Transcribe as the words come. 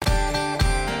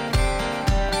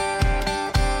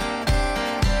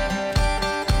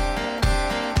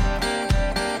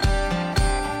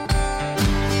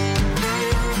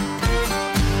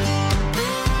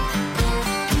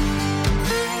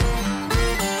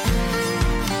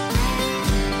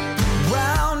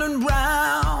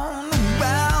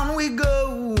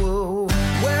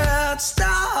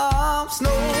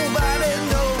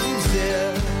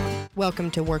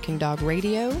Welcome to Working Dog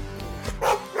Radio,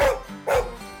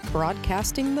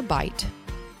 broadcasting the bite.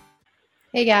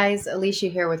 Hey guys, Alicia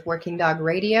here with Working Dog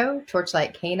Radio,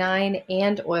 Torchlight Canine,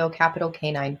 and Oil Capital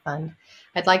Canine Fund.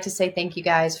 I'd like to say thank you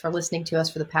guys for listening to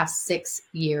us for the past 6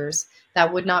 years.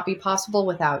 That would not be possible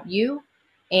without you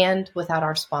and without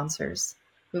our sponsors.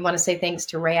 We want to say thanks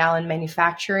to Ray Allen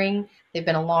Manufacturing. They've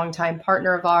been a longtime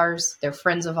partner of ours. They're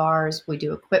friends of ours. We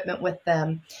do equipment with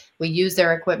them. We use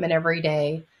their equipment every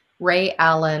day. Ray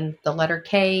Allen, the letter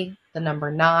K, the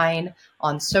number 9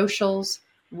 on socials,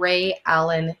 Ray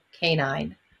Allen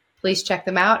Canine. Please check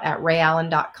them out at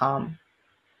rayallen.com.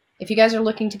 If you guys are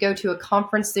looking to go to a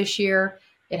conference this year,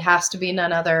 it has to be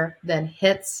none other than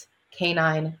HITS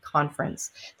Canine Conference.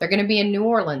 They're going to be in New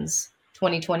Orleans,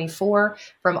 2024,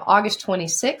 from August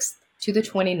 26th to the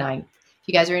 29th. If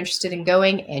you guys are interested in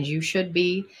going, and you should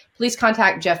be, please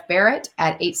contact Jeff Barrett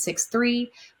at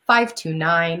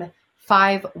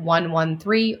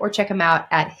 863-529-5113 or check him out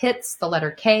at hits, the letter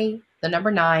K, the number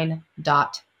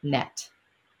 9.net.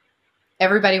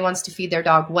 Everybody wants to feed their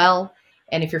dog well,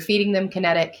 and if you're feeding them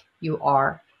kinetic, you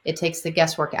are. It takes the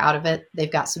guesswork out of it.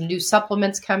 They've got some new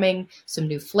supplements coming, some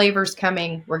new flavors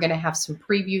coming. We're going to have some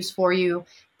previews for you.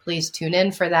 Please tune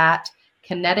in for that.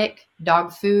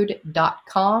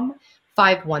 KineticDogFood.com,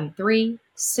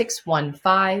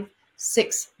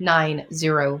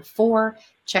 513-615-6904.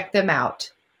 Check them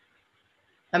out.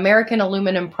 American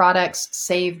aluminum products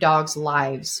save dogs'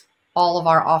 lives. All of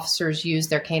our officers use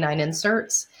their canine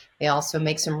inserts. They also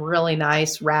make some really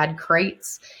nice rad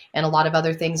crates and a lot of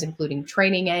other things, including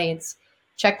training aids.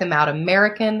 Check them out.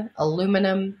 American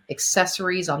Aluminum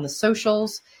Accessories on the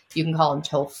socials. You can call them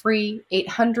toll free,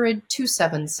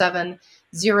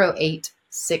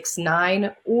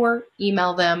 800-277-0869, or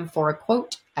email them for a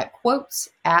quote at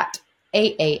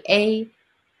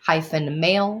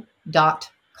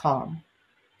quotes@aaa-mail.com.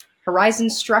 Horizon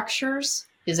Structures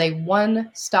is a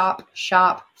one-stop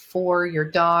shop for your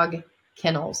dog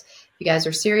kennels. If you guys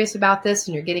are serious about this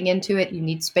and you're getting into it, you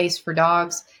need space for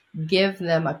dogs, give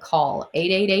them a call,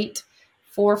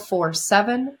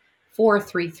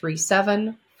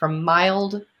 888-447-4337. From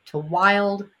mild to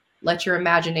wild, let your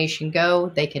imagination go.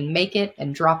 They can make it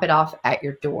and drop it off at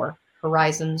your door.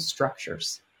 Horizon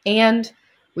Structures. And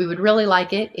we would really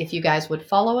like it if you guys would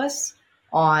follow us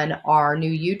on our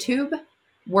new YouTube,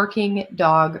 Working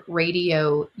Dog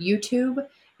Radio YouTube.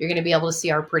 You're going to be able to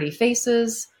see our pretty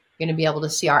faces. You're going to be able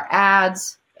to see our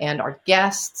ads and our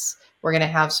guests. We're going to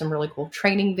have some really cool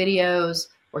training videos.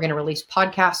 We're going to release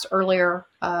podcasts earlier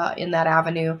in that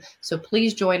avenue. So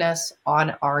please join us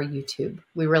on our YouTube.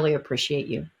 We really appreciate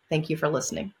you. Thank you for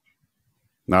listening.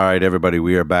 All right, everybody.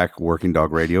 We are back, Working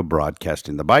Dog Radio,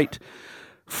 broadcasting the bite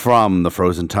from the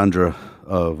frozen tundra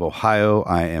of Ohio.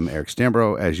 I am Eric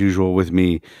Stambro. As usual, with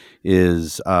me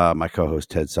is my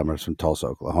co-host Ted Summers from Tulsa,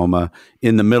 Oklahoma,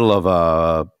 in the middle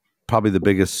of probably the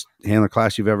biggest handler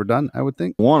class you've ever done, I would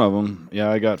think. One of them. Yeah,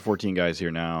 I got 14 guys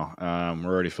here now.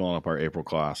 We're already filling up our April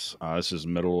class. This is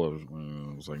middle of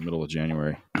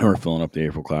January. We're filling up the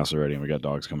April class already, and we got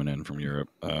dogs coming in from Europe.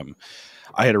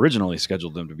 I had originally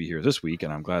scheduled them to be here this week,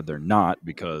 and I'm glad they're not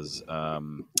because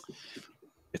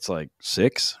it's like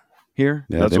 6 here.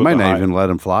 Yeah, they might not even let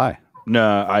them fly.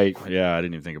 No, I didn't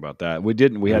even think about that. We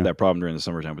didn't. We had that problem during the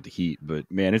summertime with the heat,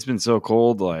 but man, it's been so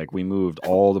cold. Like we moved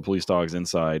all the police dogs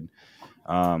inside.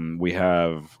 We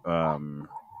have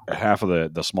half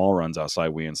of the small runs outside.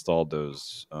 We installed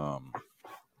those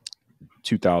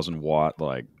 2,000 watt,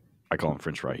 like I call them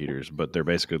French fry heaters, but they're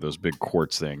basically those big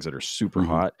quartz things that are super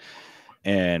hot.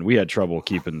 And we had trouble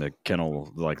keeping the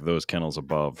kennel, like those kennels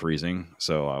above freezing.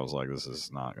 So I was like, this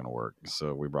is not going to work.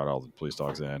 So we brought all the police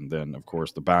dogs in. Then, of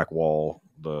course, the back wall,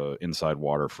 the inside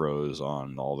water froze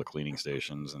on all the cleaning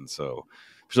stations. And so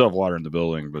we still have water in the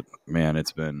building, but man,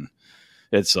 it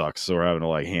sucks. So we're having to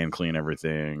like hand clean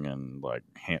everything and like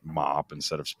hand mop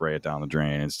instead of spray it down the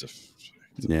drain. It's just,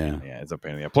 it's a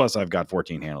pain in the ass. Plus I've got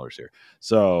 14 handlers here.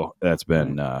 So that's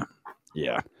been, Well,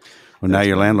 now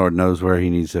your landlord knows where he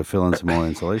needs to fill in some more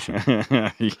insulation.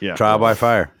 Trial by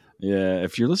fire. Yeah,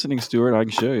 if you're listening, Stuart, I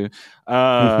can show you.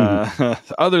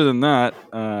 Other than that,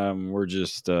 we're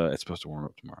just, it's supposed to warm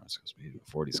up tomorrow. It's supposed to be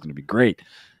 40. It's going to be great.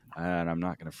 And I'm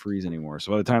not going to freeze anymore.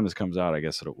 So by the time this comes out, I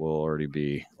guess it will already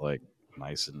be like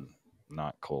nice and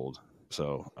not cold.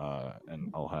 So,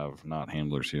 and I'll have not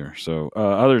handlers here. So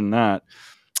other than that,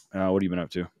 what have you been up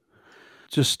to?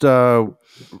 Just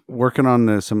working on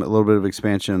a little bit of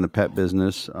expansion in the pet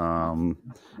business.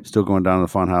 Still going down to the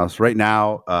fun house. Right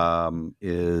now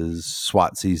is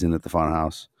SWAT season at the fun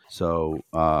house. So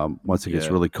once it gets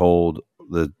really cold,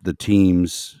 the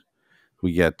teams,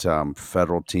 we get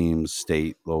federal teams,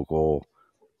 state, local,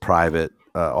 private,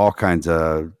 all kinds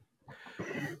of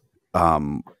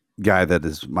guy that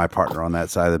is my partner on that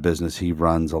side of the business. He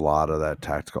runs a lot of that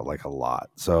tactical, like a lot.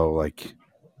 So like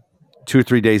 2 or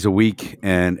 3 days a week,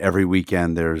 and every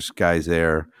weekend there's guys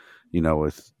there,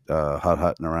 with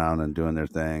hutting around and doing their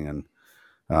thing.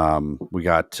 And we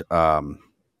got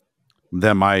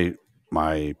then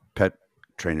my pet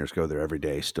trainers go there every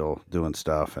day, still doing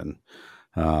stuff. And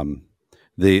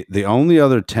the only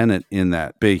other tenant in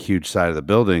that big, huge side of the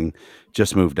building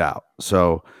just moved out.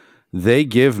 So they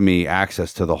give me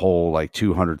access to the whole like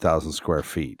 200,000 square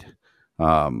feet.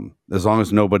 As long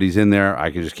as nobody's in there,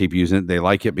 I can just keep using it. They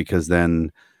like it because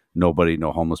then no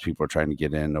homeless people are trying to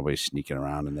get in. Nobody's sneaking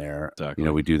around in there. Exactly.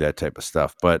 We do that type of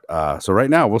stuff. But so right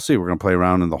now we'll see. We're going to play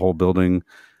around in the whole building,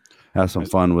 have some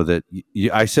fun with it.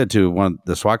 I said to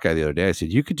the SWAT guy the other day, I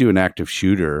said, you could do an active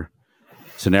shooter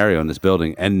scenario in this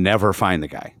building and never find the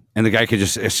guy. And the guy could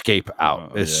just escape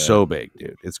out. It's so big,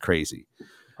 dude. It's crazy.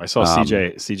 I saw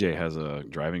CJ has a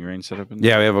driving range set up in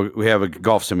there. Yeah, we have a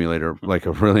golf simulator, like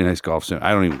a really nice golf simulator.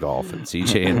 I don't even golf, and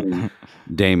CJ and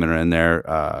Damon are in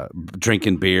there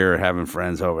drinking beer, having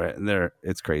friends over it, and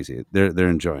it's crazy. They're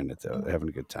enjoying it though. They're having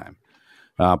a good time.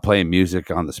 Playing music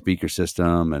on the speaker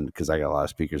system, and because I got a lot of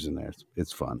speakers in there,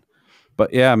 it's fun.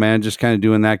 But yeah, man, just kind of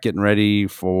doing that, getting ready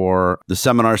for the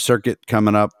seminar circuit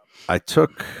coming up. I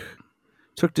took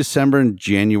December and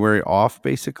January off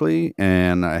basically,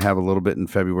 and I have a little bit in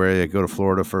February. I go to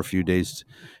Florida for a few days,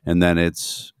 and then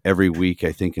it's every week,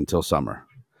 I think, until summer.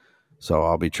 So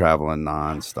I'll be traveling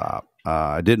nonstop.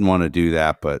 I didn't want to do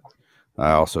that, but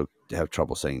I also have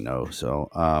trouble saying no. So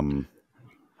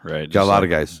right, got a lot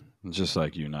of guys. Just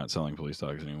like you not selling police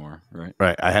dogs anymore, right?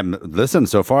 Right. I haven't listened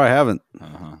so far. I haven't.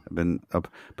 I've been up,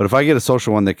 but if I get a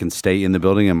social one that can stay in the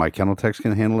building and my kennel techs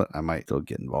can handle it, I might still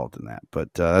get involved in that.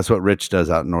 But that's what Rich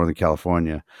does out in Northern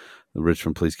California. Rich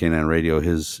from Police Canine Radio.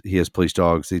 He has police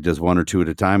dogs. He does 1 or 2 at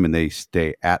a time, and they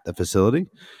stay at the facility,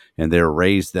 and they're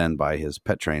raised then by his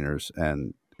pet trainers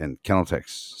and kennel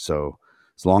techs. So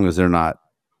as long as they're not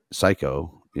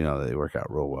psycho, they work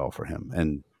out real well for him.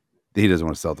 And he doesn't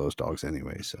want to sell those dogs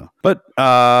anyway. So, but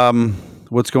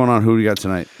what's going on? Who do you got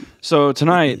tonight? So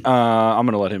tonight, I'm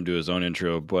going to let him do his own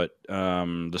intro. But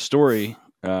the story,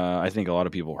 I think a lot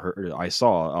of people heard. I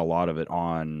saw a lot of it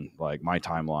on like my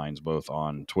timelines, both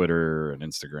on Twitter and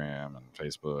Instagram and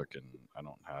Facebook. And I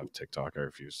don't have TikTok. I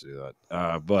refuse to do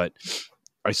that. But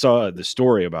I saw the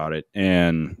story about it,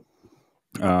 and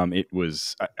it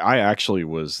was. I actually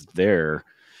was there.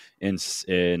 In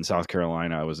South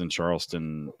Carolina. I was in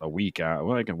Charleston a week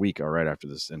right after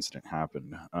this incident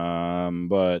happened.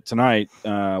 But tonight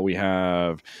we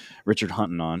have Richard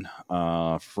Hunton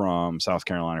on from South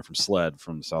Carolina, from SLED,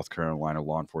 from South Carolina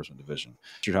Law Enforcement Division.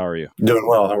 Richard, how are you? Doing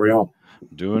well. How are y'all?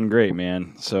 Doing great,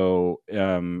 man. So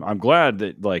I'm glad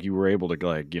that like you were able to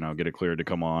get it cleared to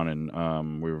come on,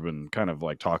 and we've been kind of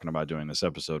like talking about doing this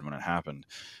episode when it happened.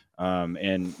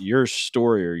 And your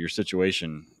story or your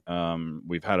situation,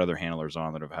 we've had other handlers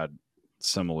on that have had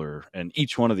similar, and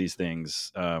each one of these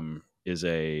things is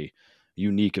a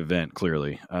unique event,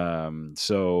 clearly.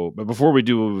 But before we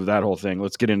do that whole thing,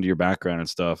 let's get into your background and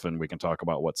stuff, and we can talk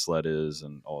about what SLED is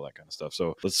and all that kind of stuff.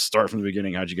 So let's start from the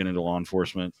beginning. How'd you get into law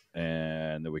enforcement?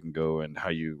 And then we can go and how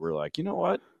you were like, you know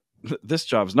what? This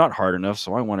job's not hard enough,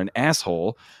 so I want an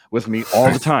asshole with me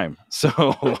all the time. So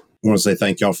I want to say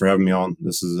thank y'all for having me on.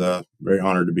 This is very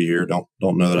honored to be here. Don't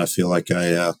know that I feel like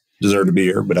I deserve to be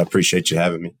here, but I appreciate you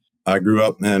having me. I grew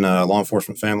up in a law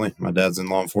enforcement family. My dad's in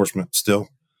law enforcement still.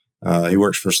 He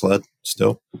works for SLED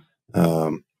still.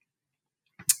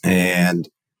 And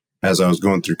as I was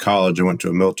going through college, I went to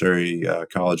a military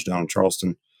college down in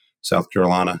Charleston, South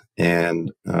Carolina,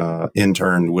 and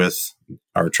interned with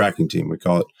our tracking team. We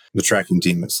call it the tracking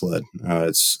team at SLED.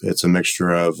 It's a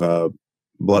mixture of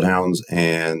bloodhounds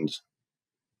and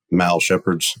mal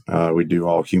shepherds. We do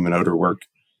all human odor work.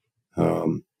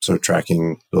 So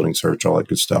tracking, building search, all that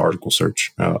good stuff, article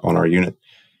search on our unit.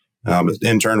 But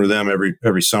intern with them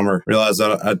every summer. Realized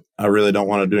that I really don't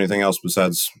want to do anything else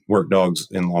besides work dogs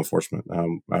in law enforcement.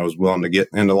 I was willing to get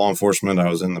into law enforcement. I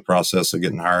was in the process of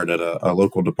getting hired at a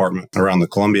local department around the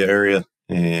Columbia area,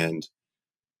 and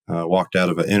walked out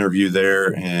of an interview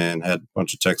there and had a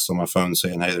bunch of texts on my phone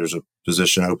saying, hey, there's a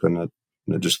position open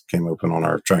that just came open on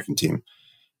our tracking team.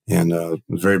 And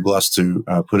was very blessed to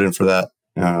put in for that.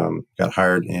 Got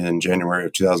hired in January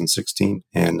of 2016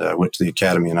 and went to the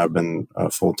academy, and I've been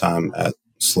full-time at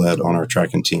SLED on our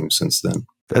tracking team since then.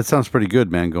 That sounds pretty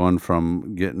good, man, going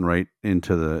from getting right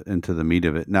into the meat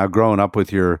of it. Now, growing up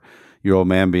with your your old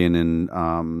man being in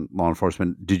law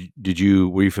enforcement,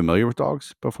 were you familiar with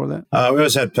dogs before that? We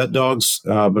always had pet dogs,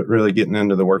 but really getting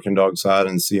into the working dog side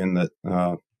and seeing that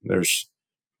there's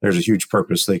a huge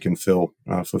purpose they can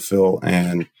fulfill.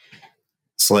 And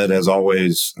Sled has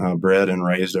always bred and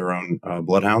raised our own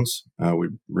bloodhounds. We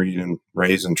breed and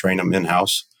raise and train them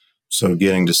in-house. So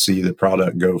getting to see the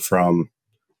product go from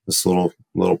this little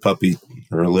puppy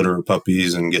or a litter of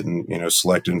puppies and getting,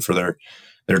 selected for their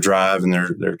drive and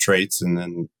their traits, and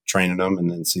then training them,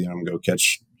 and then seeing them go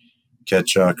catch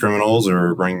criminals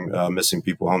or bring missing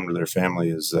people home to their family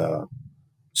is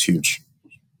huge.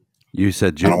 You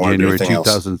said January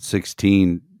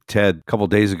 2016. Ted, a couple of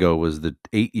days ago was the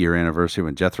 8-year anniversary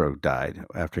when Jethro died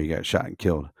after he got shot and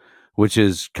killed, which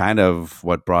is kind of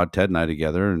what brought Ted and I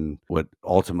together and what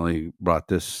ultimately brought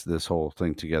this whole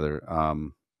thing together.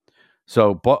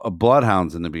 So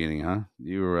bloodhounds in the beginning, huh?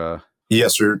 You were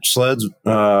yes, sir. Sled's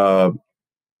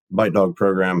bite dog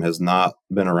program has not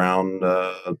been around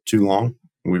too long.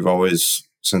 We've always,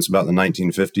 since about the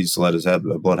 1950s, Sled has had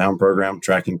a bloodhound program,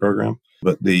 tracking program,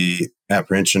 but the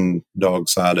apprehension dog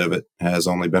side of it has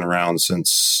only been around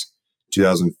since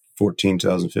 2014,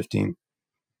 2015.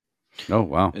 Oh,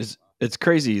 wow. It's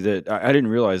crazy that I didn't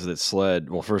realize that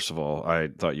Sled. Well, first of all, I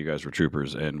thought you guys were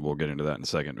troopers, and we'll get into that in a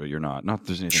second. But you're not. Not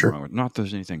there's anything sure. wrong with. Not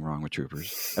there's anything wrong with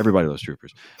troopers. Everybody loves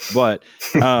troopers, but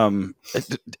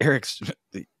Eric's,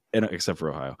 except for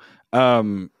Ohio.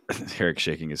 Eric's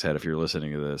shaking his head if you're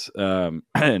listening to this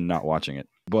and not watching it.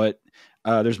 But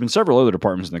there's been several other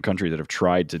departments in the country that have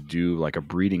tried to do like a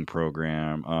breeding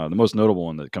program. The most notable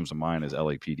one that comes to mind is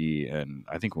LAPD. And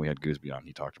I think when we had Gooseby on,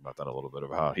 he talked about that a little bit,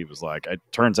 of how he was like, it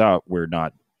turns out we're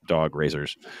not dog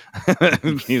raisers.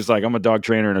 He was like, I'm a dog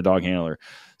trainer and a dog handler.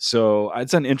 So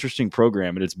it's an interesting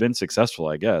program, and it's been successful,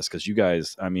 I guess, because you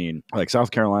guys, I mean, like South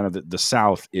Carolina, the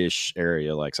South-ish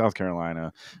area, like South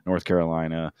Carolina, North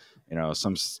Carolina,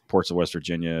 some ports of West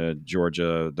Virginia,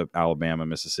 Georgia, Alabama,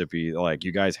 Mississippi, like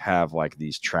you guys have like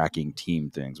these tracking team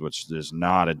things, which there's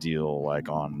not a deal like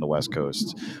on the West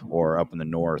Coast or up in the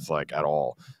North, like at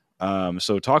all.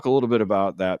 So talk a little bit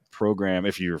about that program,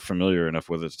 if you're familiar enough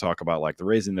with it, to talk about like the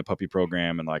raising the puppy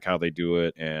program and like how they do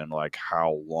it and like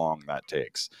how long that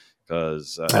takes.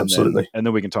 Because absolutely. And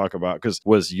then we can talk about, because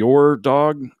was your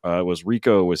dog, was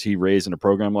Rico, was he raised in a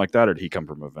program like that, or did he come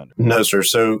from a vendor? No, sir.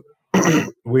 So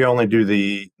we only do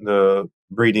the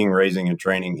breeding, raising, and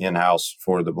training in-house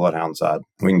for the bloodhound side.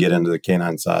 We can get into the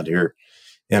canine side here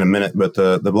in a minute, but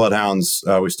the bloodhounds,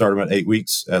 we start them at 8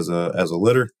 weeks as a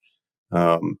litter,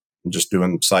 just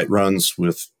doing sight runs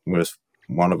with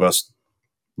one of us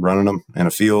running them in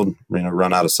a field,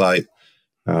 run out of sight,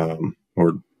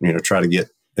 or try to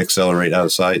accelerate out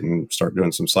of sight and start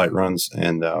doing some sight runs,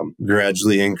 and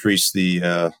gradually increase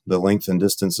the length and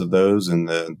distance of those, and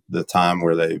the time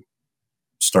where they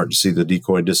start to see the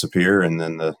decoy disappear, and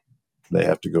then they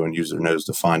have to go and use their nose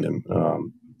to find him.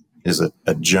 Is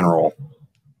a general.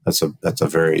 That's a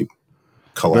very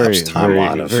collapsed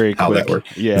timeline of how that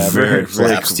works. Yeah, very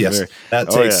collapsed. Yes,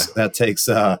 that takes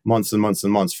months and months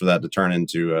and months for that to turn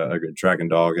into a good tracking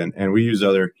dog. And we use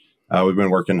other. We've been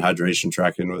working hydration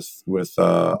tracking with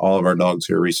all of our dogs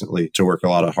here recently to work a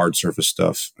lot of hard surface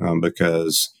stuff,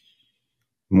 because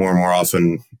more and more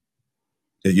often,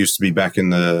 it used to be back in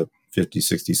the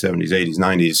 50s, 60s, 70s, 80s,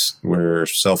 90s, where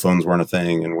cell phones weren't a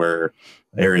thing and where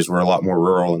areas were a lot more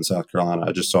rural in South Carolina.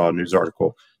 I just saw a news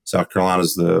article. South Carolina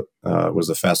was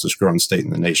the fastest growing state in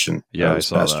the nation. Yeah, I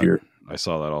saw past that. year. I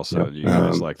saw that also. Yeah. You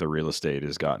guys, like the real estate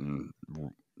has gotten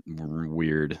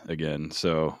weird again.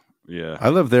 So yeah, I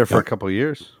lived there for a couple of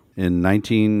years in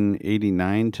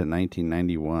 1989 to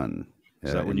 1991.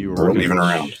 Is that when you were working? Even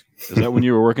around? Is that when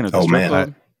you were working at the strip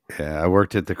club? I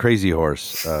worked at the Crazy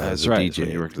Horse. That's right.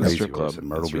 DJ. You worked at the strip club in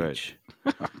Myrtle Beach.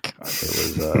 Right. Oh, God.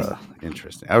 It was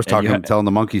interesting. I was telling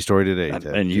the monkey story today.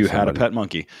 And you had a pet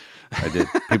monkey. I did.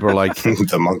 People were like,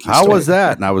 the monkey how story. Was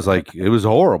that? And I was like, it was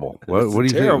horrible. What do you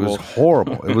think? It was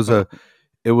horrible. It was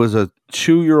a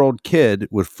 2-year-old kid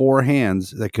with 4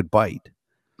 hands that could bite.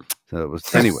 So it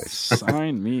was, anyways.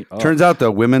 Sign me up. Turns out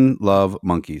though, women love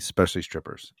monkeys, especially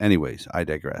strippers. Anyways, I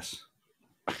digress.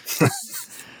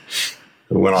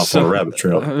 We went off on a rabbit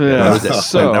trail. Yeah.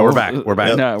 So now we're back. We're back.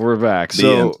 Yep. No, we're back.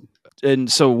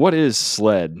 So what is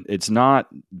SLED? It's not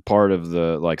part of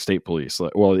the like state police.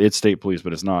 Well, it's state police,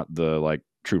 but it's not the like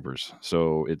troopers.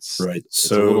 So it's right. It's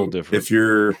so a little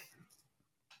different.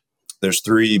 There's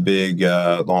 3 big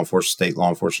state law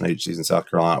enforcement agencies in South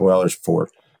Carolina. Well, there's 4.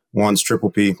 One's Triple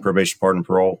P, probation, pardon,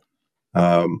 parole.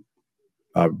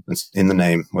 It's in the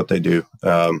name what they do.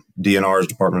 DNR is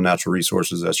Department of Natural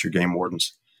Resources. That's your game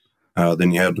wardens.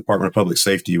 Then you have Department of Public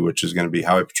Safety, which is going to be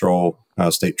Highway Patrol,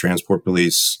 State Transport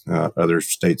Police. Other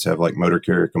states have like motor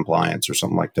carrier compliance or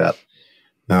something like that.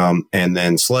 And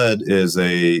then SLED is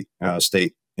a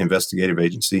state investigative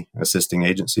agency, assisting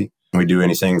agency. We do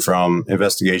anything from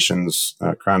investigations,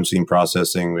 crime scene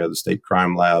processing. We have the state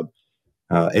crime lab,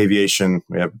 aviation.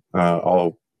 We have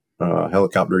all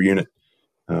helicopter unit,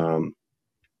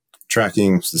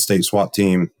 tracking, the state SWAT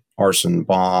team, arson,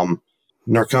 bomb,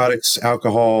 narcotics,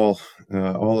 alcohol.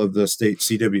 All of the state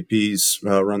CWPs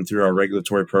run through our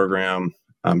regulatory program.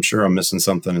 I'm sure I'm missing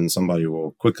something, and somebody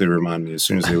will quickly remind me as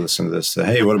soon as they listen to this. Say,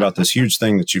 hey, what about this huge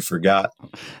thing that you forgot?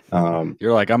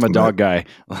 You're like, I'm a dog guy.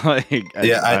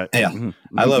 I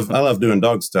love doing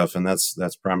dog stuff, and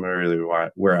that's primarily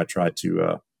where I try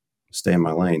to stay in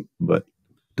my lane. But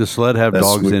does SLED have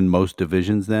dogs in most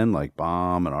divisions then, like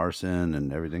bomb and arson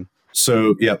and everything?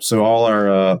 So So all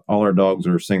our dogs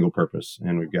are single purpose,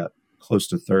 and we've got close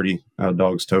to 30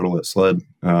 dogs total at SLED.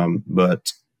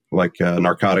 But like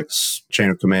narcotics, chain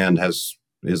of command is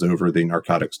over the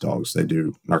narcotics dogs. They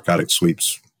do narcotic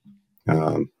sweeps.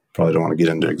 Probably don't want to get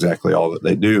into exactly all that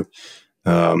they do.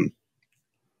 Bomb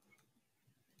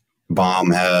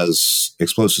has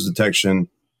explosives detection.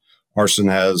 Arson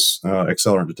has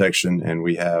accelerant detection, and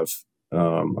we have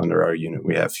under our unit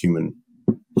we have human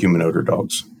odor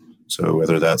dogs. So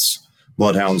whether that's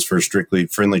bloodhounds for strictly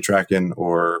friendly tracking,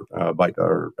 or bite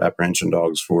or apprehension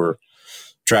dogs for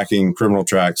tracking criminal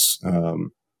tracks,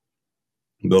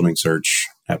 building search,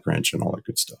 apprehension, all that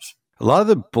good stuff. A lot of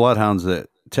the bloodhounds that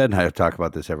Ted and I have talked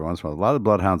about this every once in a while. A lot of the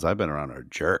bloodhounds I've been around are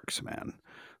jerks, man.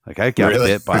 Like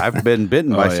I've been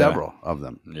bitten by several of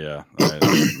them. Yeah,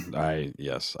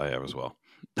 yes, I have as well.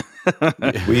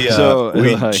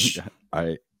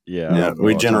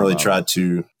 We generally try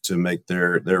to make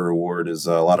their reward is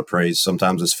a lot of praise.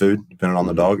 Sometimes it's food, depending on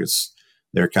the dog.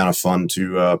 They're kind of fun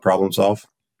to problem solve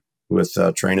with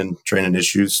training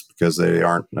issues, because they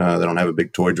don't have a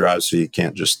big toy drive, so you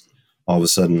can't just all of a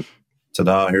sudden,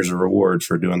 ta-da, here's a reward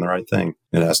for doing the right thing.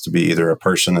 It has to be either a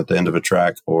person at the end of a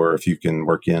track, or if you can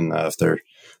work in if they're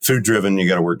food driven, you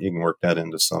can work that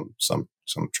into some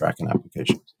tracking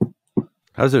applications.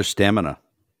 How's their stamina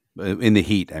in the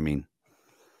heat? I mean,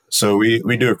 so we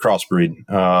do a crossbreed.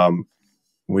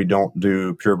 We don't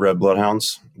do purebred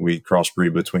bloodhounds. We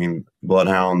crossbreed between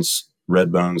bloodhounds,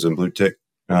 red bones, and blue tick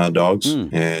dogs,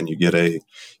 and you get a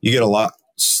lot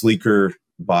sleeker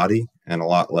body and a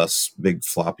lot less big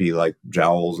floppy like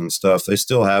jowls and stuff. They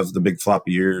still have the big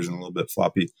floppy ears and a little bit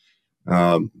floppy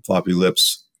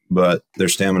lips, but their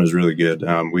stamina is really good.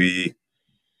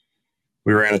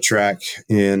 We ran a track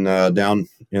in down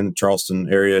in the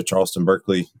Charleston area, Charleston,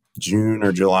 Berkeley, June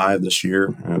or July of this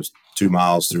year. It was 2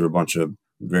 miles through a bunch of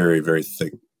very, very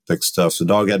thick stuff. So the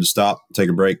dog had to stop, take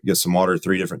a break, get some water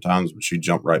 3 different times, but she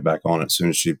jumped right back on it as soon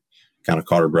as she kind of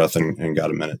caught her breath and got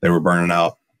a minute. They were burning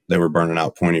out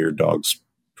pointy-eared dogs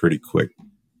pretty quick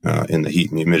in the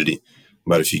heat and humidity.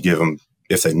 But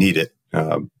if they need it,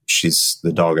 she's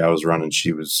the dog I was running.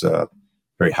 She was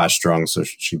very high strung, so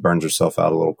she burns herself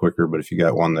out a little quicker. But if you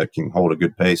got one that can hold a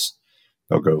good pace,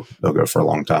 they'll go for a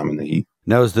long time in the heat.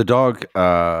 Now, is the dog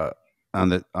on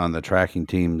the tracking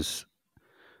teams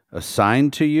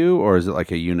assigned to you, or is it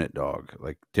like a unit dog?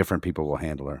 Like different people will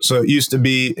handle her? So it used to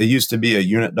be a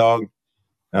unit dog,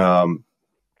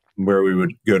 where we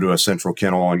would go to a central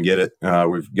kennel and get it.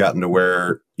 We've gotten to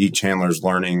where each handler's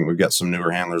learning. We've got some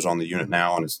newer handlers on the unit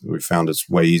now, and we found it's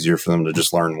way easier for them to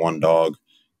just learn one dog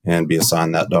and be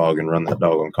assigned that dog and run that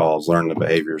dog on calls, learn the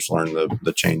behaviors, learn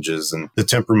the changes and the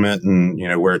temperament, and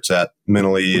where it's at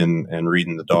mentally, and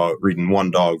reading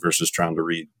one dog versus trying to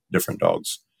read different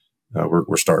dogs.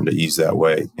 We're starting to ease that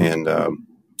way, and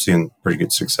seeing pretty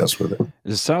good success with it.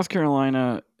 Is South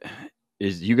Carolina?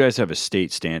 You guys have a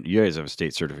state You guys have a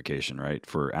state certification, right,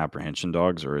 for apprehension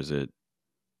dogs, or is it?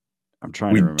 I'm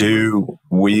trying to remember.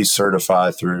 We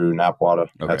certify through NAPWADA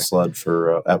at SLED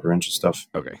for apprehension stuff.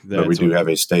 Okay, but we do have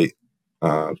a state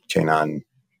canine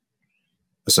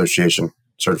association.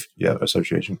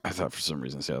 Association. I thought for some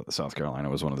reason South Carolina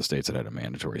was one of the states that had a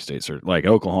mandatory state cert. Like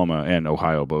Oklahoma and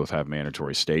Ohio both have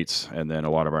mandatory states, and then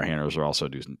a lot of our handlers are also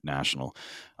do national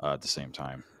at the same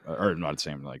time, or not the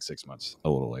same, like 6 months, a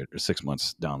little later, 6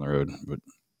 months down the road. But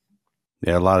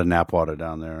yeah, a lot of NAPWADA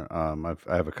down there. I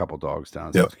have a couple dogs down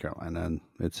in South Carolina, and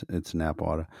it's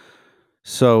NAPWADA.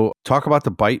 So talk about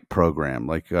the bite program.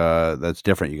 Like that's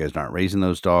different. You guys aren't raising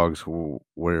those dogs. How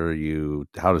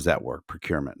does that work?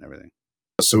 Procurement and everything.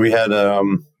 So we had,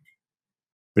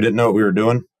 we didn't know what we were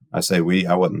doing. I say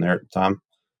I wasn't there at the time.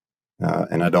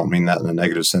 And I don't mean that in a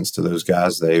negative sense to those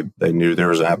guys. They knew there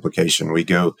was an application. We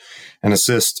go and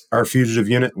assist our fugitive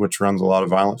unit, which runs a lot of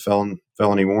violent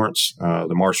felony warrants,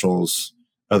 the marshals,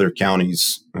 other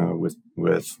counties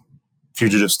with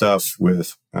fugitive stuff.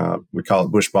 With we call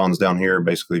it bush bonds down here,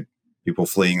 basically people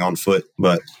fleeing on foot,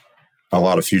 but a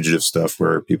lot of fugitive stuff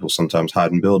where people sometimes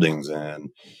hide in buildings, and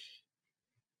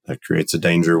that creates a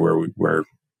danger where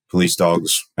police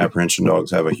dogs, apprehension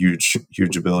dogs, have a huge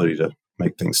ability to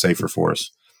make things safer for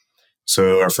us.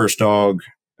 So our first dog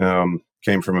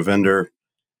came from a vendor.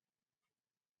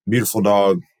 Beautiful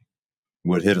dog,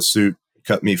 would hit a suit,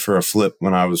 cut me for a flip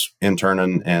when I was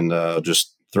interning, and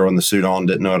just throwing the suit on.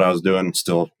 Didn't know what I was doing.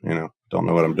 Still, don't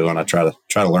know what I'm doing. I try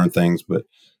to learn things, but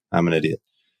I'm an idiot.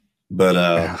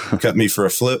 But cut me for a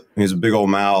flip. He's a big old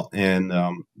mal, and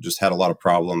just had a lot of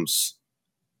problems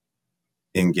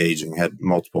engaging. Had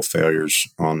multiple failures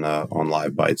on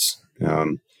live bites.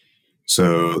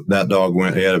 So that dog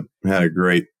went. He had a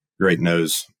great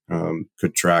nose.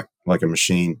 Could track like a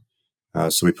machine.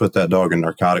 So we put that dog in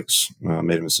narcotics.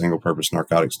 Made him a single purpose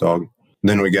narcotics dog.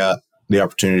 Then we got the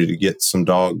opportunity to get some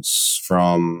dogs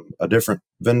from a different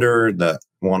vendor. That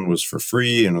one was for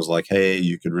free and was like, hey,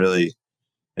 you could really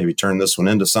maybe turn this one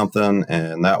into something.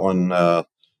 And that one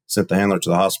sent the handler to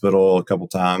the hospital a couple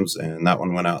times. And that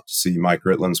one went out to see Mike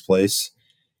Ritland's place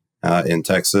in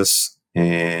Texas.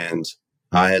 And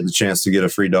I had the chance to get a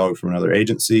free dog from another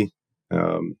agency.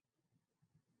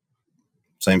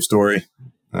 Same story.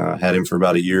 Had him for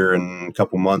about a year and a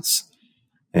couple months.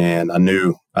 And I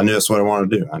knew that's what I wanted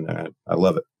to do. I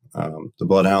love it. The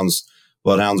bloodhounds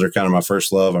are kind of my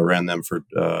first love. I ran them for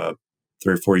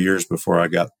 3 or 4 years before I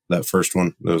got that first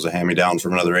one. There was a hand-me-down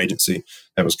from another agency.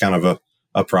 That was kind of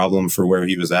a problem for where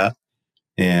he was at.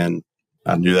 And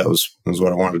I knew that was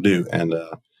what I wanted to do. And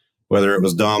whether it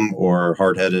was dumb or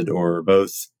hard-headed or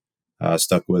both, I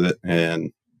stuck with it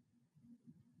and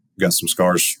got some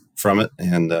scars from it.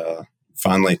 And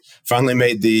finally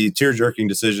made the tear-jerking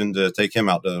decision to take him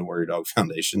out to the Warrior Dog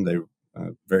Foundation. They were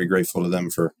very grateful to them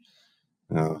for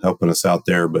helping us out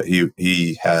there. But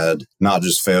he had not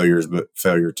just failures, but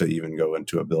failure to even go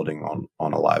into a building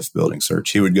on a live building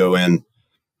search. He would go in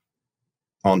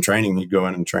on training. He'd go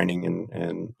in and training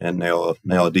and nail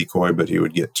a decoy, but he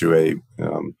would get to a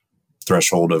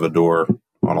threshold of a door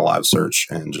on a live search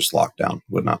and just lock down.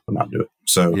 Would not do it.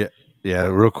 So yeah.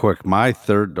 Real quick, my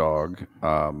third dog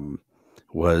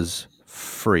was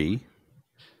free.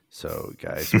 So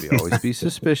guys, we always be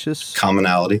suspicious.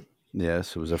 Commonality.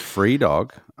 Yes, it was a free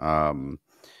dog. And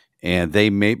they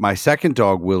made my second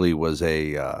dog, Willie, was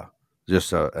an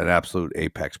absolute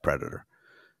apex predator.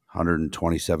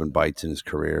 127 bites in his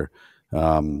career.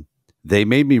 They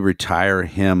made me retire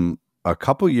him a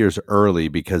couple years early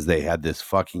because they had this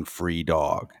fucking free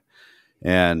dog.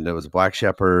 And it was a black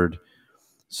shepherd.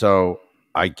 So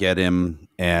I get him,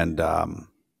 and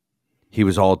he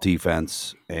was all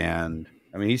defense. And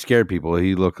I mean, he scared people.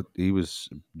 He was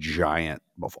giant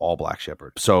of all black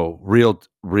shepherd. So real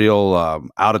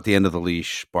out at the end of the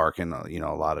leash, barking,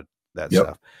 a lot of that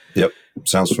stuff. Yep.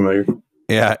 Sounds familiar.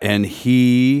 Yeah. And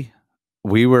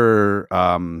we were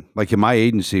like in my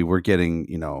agency, we're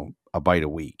getting, a bite a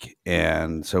week.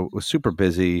 And so it was super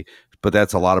busy, but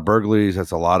that's a lot of burglaries. That's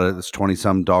 20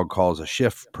 some dog calls a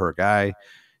shift per guy.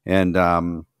 And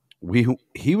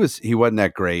he wasn't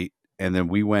that great. And then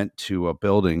we went to a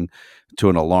building to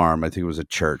an alarm. I think it was a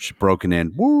church, broken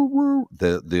in, woo, woo,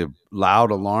 the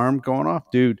loud alarm going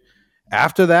off, dude.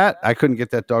 After that, I couldn't get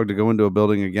that dog to go into a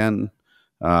building again.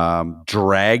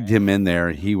 Dragged him in there,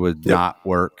 and he would not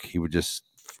work. He would just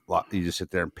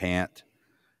sit there and pant.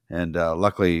 And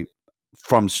luckily,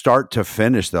 from start to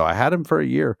finish, though, I had him for a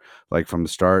year, like from the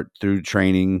start through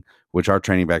training, which our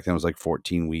training back then was like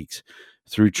 14 weeks,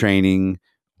 through training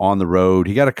on the road.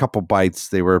 He got a couple bites.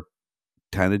 They were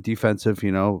kind of defensive,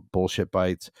 bullshit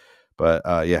bites. But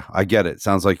yeah, I get it.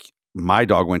 Sounds like my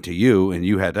dog went to you and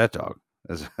you had that dog.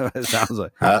 It sounds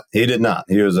like he did not.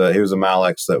 He was a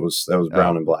Malex that was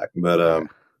brown and black. But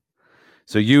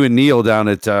so you and Neil down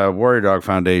at Warrior Dog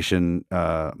Foundation,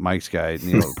 Mike's guy,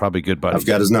 Neil, probably good buddies. I've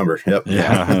got his number. Yep.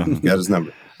 Yeah. I've got his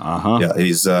number. Uh-huh. Yeah,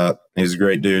 he's a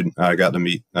great dude. I got to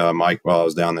meet Mike while I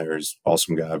was down there. He's an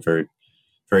awesome guy, very,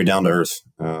 very down to earth.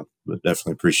 But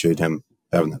definitely appreciate him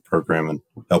having that program and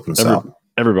helping us out.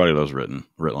 Everybody loves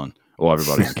Ritland. Well,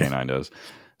 everybody in K9 does.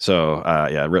 So,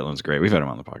 yeah, Ritland's great. We've had him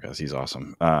on the podcast. He's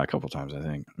awesome. A couple times, I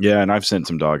think. Yeah, and I've sent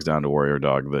some dogs down to Warrior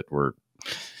Dog that were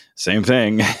same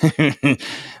thing.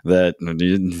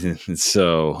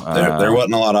 So there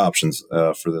wasn't a lot of options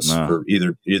for this for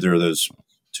either of those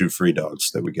two free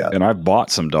dogs that we got. And I've bought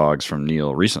some dogs from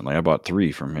Neil recently. I bought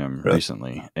 3 from him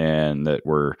recently, and that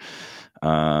were,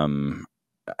 I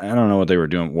don't know what they were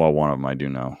doing. Well, one of them I do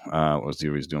know what he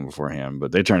was doing beforehand,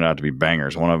 but they turned out to be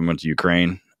bangers. One of them went to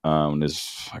Ukraine. Is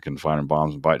fucking firing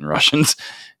bombs and biting Russians,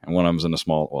 and one of them's in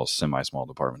a semi-small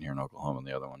department here in Oklahoma, and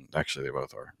the other one, actually, they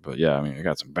both are. But yeah, I mean, I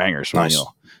got some bangers from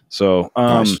Neil. So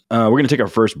we're going to take our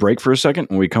first break for a second.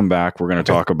 When we come back, we're going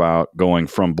to talk about going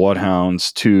from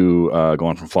bloodhounds to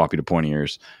going from floppy to pointy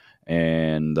ears,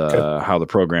 and how the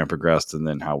program progressed, and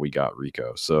then how we got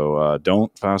Rico. So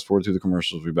don't fast forward through the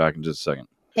commercials. We'll be back in just a second.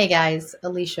 Hey guys,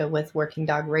 Alicia with Working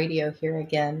Dog Radio here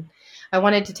again. I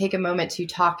wanted to take a moment to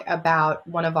talk about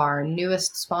one of our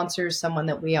newest sponsors, someone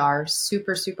that we are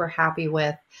super, super happy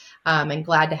with and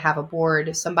glad to have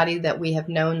aboard, somebody that we have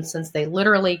known since they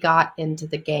literally got into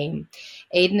the game.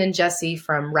 Aiden and Jesse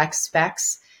from Rex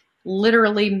Specs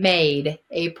literally made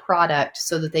a product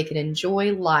so that they could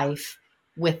enjoy life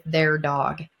with their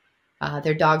dog.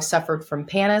 Their dog suffered from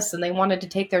panis and they wanted to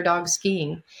take their dog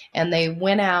skiing, and they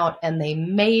went out and they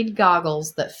made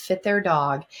goggles that fit their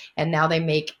dog, and now they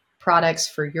make products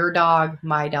for your dog,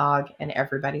 my dog, and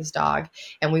everybody's dog.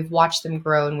 And we've watched them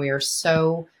grow, and we are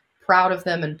so proud of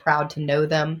them and proud to know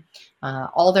them.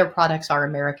 All their products are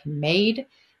American made.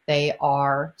 They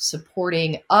are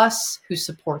supporting us who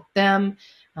support them.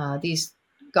 These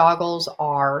goggles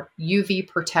are UV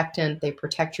protectant. They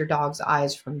protect your dog's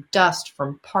eyes from dust,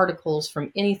 from particles,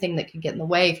 from anything that could get in the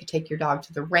way if you take your dog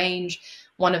to the range.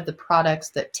 One of the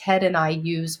products that Ted and I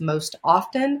use most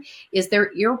often is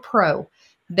their Ear Pro.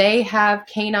 They have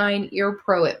Canine Ear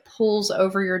Pro. It pulls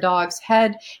over your dog's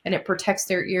head and it protects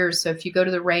their ears. So if you go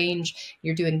to the range,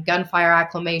 you're doing gunfire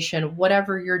acclimation,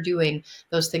 whatever you're doing,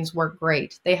 those things work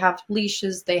great. They have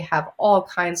leashes. They have all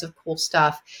kinds of cool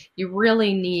stuff. You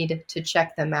really need to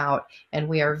check them out. And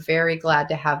we are very glad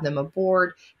to have them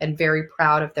aboard and very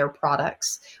proud of their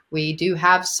products. We do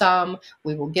have some.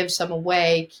 We will give some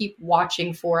away. Keep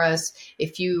watching for us.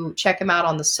 If you check them out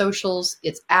on the socials,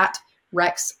 it's at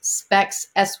Rex Specs,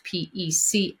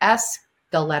 SPECS,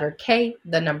 the letter K,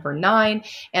 the number 9,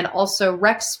 and also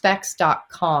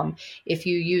rexspecs.com. If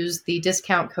you use the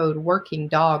discount code Working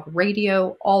Dog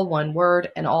Radio, all one word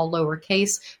and all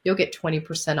lowercase, you'll get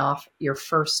 20% off your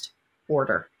first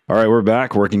order. All right, we're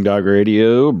back. Working Dog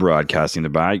Radio, broadcasting the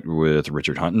bite with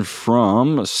Richard Hunton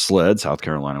from SLED, South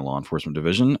Carolina Law Enforcement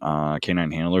Division,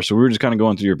 canine handler. So we were just kind of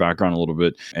going through your background a little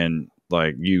bit, and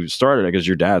like you started, I guess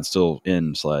your dad's still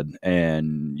in SLED,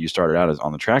 and you started out as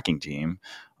on the tracking team,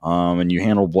 and you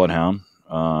handled bloodhound,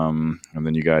 and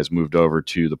then you guys moved over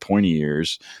to the pointy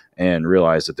ears and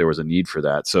realized that there was a need for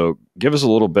that. So give us a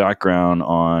little background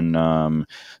on,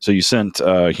 so you sent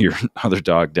your other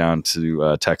dog down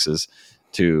to Texas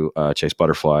to chase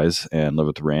butterflies and live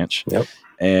at the ranch. Yep.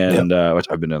 And which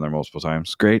I've been down there multiple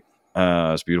times. Great.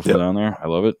 It's beautiful down there. I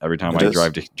love it. Every time I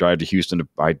drive to Houston,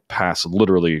 I pass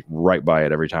literally right by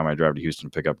it every time I drive to Houston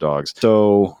to pick up dogs.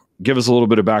 So give us a little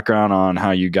bit of background on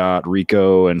how you got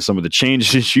Rico and some of the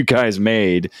changes you guys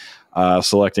made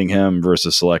selecting him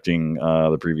versus selecting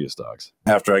the previous dogs.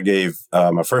 After I gave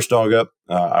my first dog up,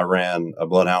 I ran a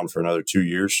bloodhound for another 2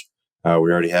 years. We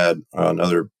already had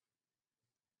another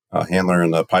handler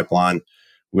in the pipeline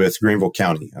with Greenville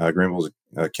County. Greenville's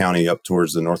a county up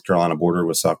towards the North Carolina border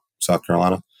with South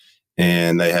Carolina,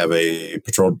 and they have a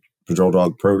patrol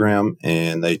dog program,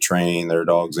 and they train their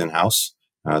dogs in-house.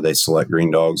 They select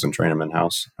green dogs and train them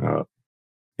in-house.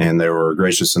 And they were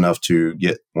gracious enough to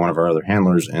get one of our other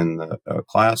handlers in the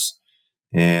class,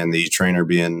 and the trainer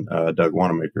being Doug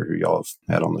Wanamaker, who y'all have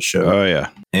had on the show. Oh,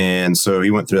 yeah. And so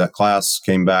he went through that class,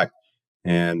 came back,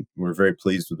 and we're very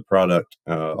pleased with the product.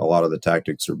 A lot of the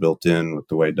tactics are built in with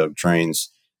the way Doug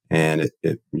trains, and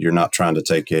you're not trying to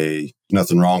take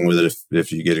nothing wrong with it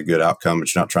if you get a good outcome,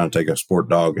 but you're not trying to take a sport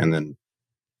dog and then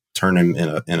turn him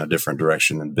in a different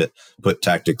direction and put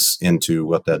tactics into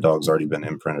what that dog's already been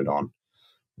imprinted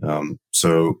on.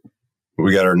 So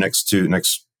we got our next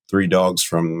 3 dogs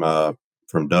from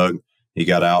Doug. He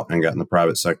got out and got in the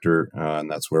private sector, and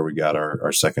that's where we got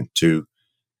our second 2.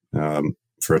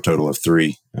 For a total of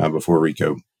 3 before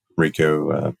Rico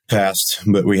passed.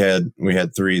 But we had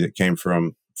 3 that came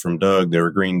from Doug. They were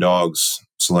green dogs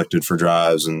selected for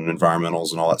drives and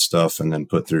environmentals and all that stuff, and then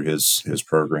put through his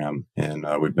program. And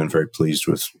we've been very pleased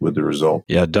with the result.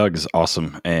 Yeah, Doug's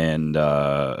awesome. And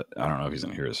I don't know if he's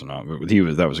going to hear this or not, but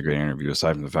that was a great interview,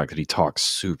 aside from the fact that he talks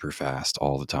super fast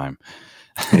all the time.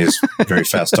 He's a very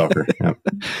fast talker. Yeah.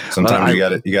 Sometimes you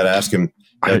got to ask him,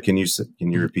 can you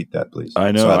repeat that, please?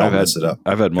 I know. So I don't mess it up.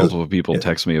 I've had multiple people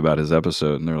text me about his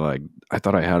episode, and they're like, "I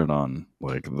thought I had it on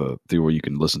like the where you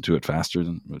can listen to it faster."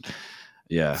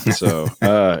 Yeah. So,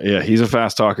 yeah, he's a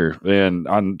fast talker. And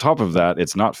on top of that,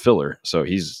 it's not filler. So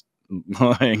he's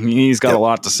got a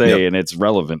lot to say and it's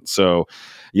relevant. So,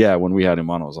 yeah, when we had him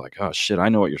on, I was like, oh, shit, I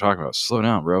know what you're talking about. Slow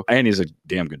down, bro. And he's a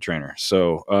damn good trainer.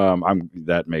 So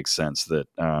that makes sense that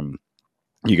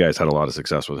you guys had a lot of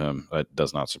success with him. That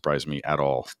does not surprise me at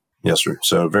all. Yes, sir.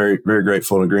 So very, very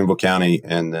grateful to Greenville County.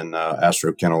 And then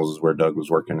Astro Kennels is where Doug was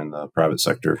working in the private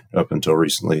sector up until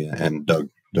recently. And Doug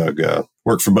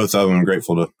worked for both of them. I'm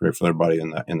grateful to everybody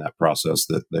in that process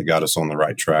that got us on the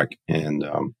right track. And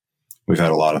we've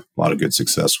had a lot of good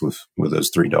success with those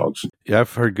 3 dogs. Yeah,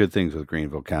 I've heard good things with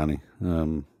Greenville County.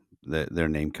 Their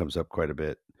name comes up quite a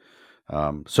bit.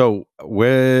 So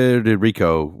when did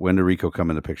Rico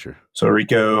come in the picture? So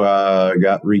Rico,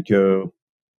 got Rico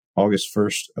August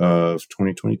 1st of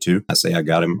 2022. I say I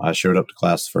got him. I showed up to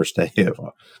class the first day of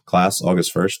class,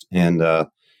 August 1st. And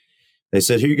they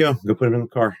said, here you go put him in the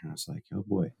car. And I was like, oh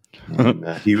boy. And,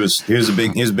 he was a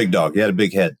big dog. He had a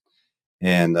big head.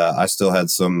 And I still had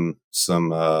some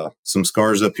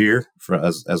scars up here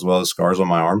as well as scars on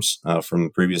my arms from the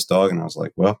previous dog. And I was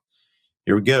like, well,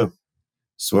 here we go.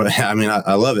 So I mean,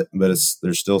 I love it, but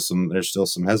there's still some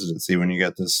hesitancy when you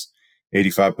got this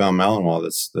 85-pound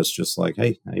Malinois that's just like,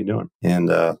 hey, how you doing? And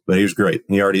but he was great.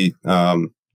 He already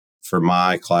for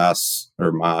my class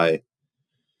when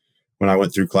I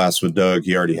went through class with Doug,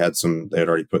 they had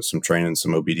already put some training,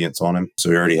 some obedience on him.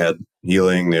 So he already had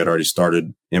healing. They had already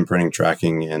started imprinting,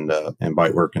 tracking, and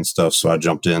bite work and stuff. So I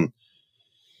jumped in.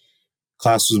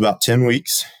 Class was about 10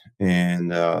 weeks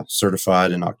and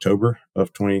certified in October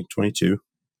of 2022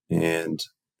 and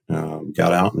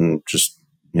got out and just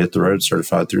hit the road,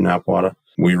 certified through Napwata.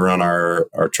 We run our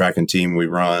tracking team.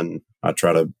 I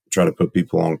try to put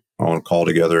people on call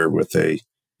together with a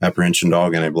apprehension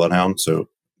dog and a bloodhound. So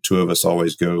 2 of us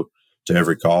always go to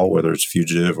every call, whether it's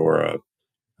fugitive or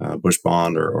a bush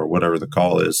bond or whatever the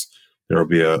call is.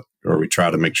 We try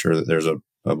to make sure that there's a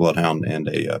bloodhound and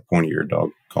a pointy-eared dog.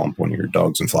 Call them pointy-eared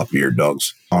dogs and floppy-eared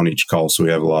dogs on each call. So we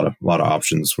have a lot of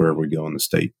options wherever we go in the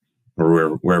state.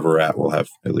 Or wherever we're at, we'll have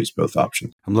at least both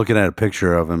options. I'm looking at a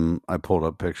picture of him. I pulled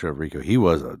up a picture of Rico. He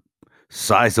was a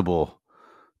sizable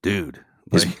dude.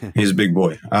 He's a big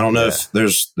boy. I don't know if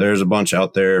there's a bunch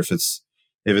out there. If it's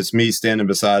me standing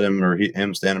beside him or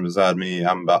him standing beside me,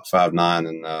 I'm about 5'9",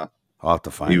 and I'll have to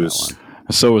find that one.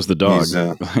 So was the dog.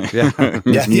 Yeah.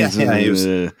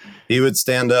 He would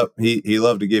stand up. He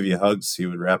loved to give you hugs. He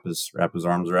would wrap his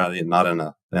arms around you, not in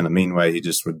a mean way. He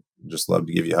would love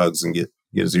to give you hugs and get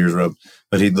his ears rubbed,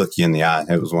 but he'd look you in the eye.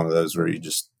 It was one of those where you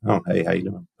just, oh, hey, how you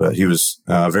doing? But he was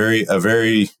a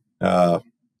very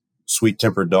sweet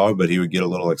tempered dog, but he would get a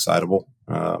little excitable.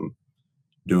 They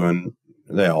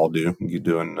all do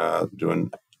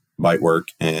doing bite work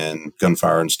and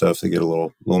gunfire and stuff. They get a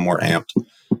little more amped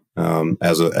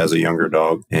as a younger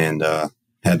dog, and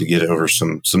had to get over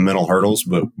some mental hurdles,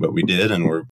 but we did,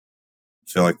 and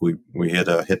feel like we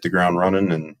hit the ground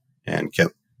running and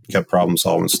kept problem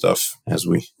solving stuff as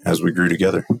we grew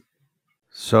together.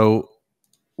 So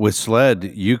with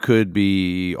SLED, you could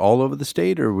be all over the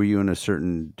state, or were you in a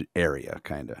certain area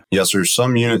kind of? Yes, there's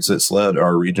some units at SLED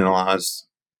are regionalized.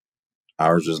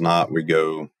 Ours is not.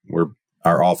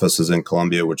 Our office is in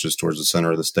Columbia, which is towards the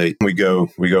center of the state. We go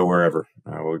wherever.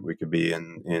 We could be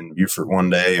in Beaufort one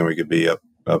day, and we could be up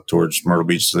towards Myrtle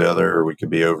Beach the other, or we could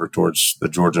be over towards the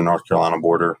Georgia-North Carolina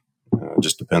border.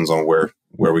 Just depends on where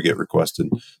we get requested.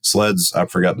 SLED's, I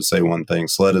forgot to say one thing.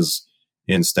 SLED is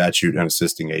in statute an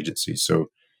assisting agency. So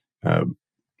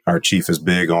our chief is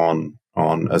big on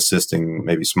assisting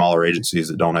maybe smaller agencies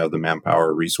that don't have the manpower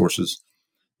or resources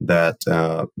that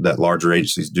larger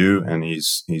agencies do. And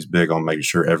he's big on making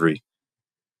sure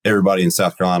everybody in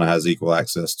South Carolina has equal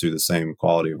access to the same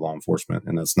quality of law enforcement.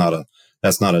 And that's not a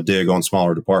dig on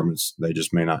smaller departments. They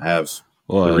just may not have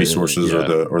the resources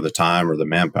or the time or the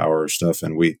manpower or stuff.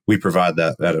 And we provide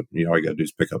that all you got to do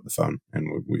is pick up the phone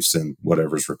and we send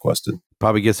whatever's requested.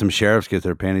 Probably get some sheriffs get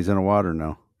their panties in the water.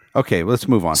 No. Okay, let's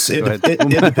move on. It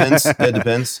depends. It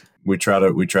depends. We try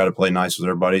to play nice with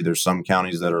everybody. There's some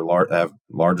counties that are have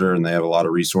larger and they have a lot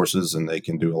of resources and they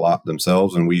can do a lot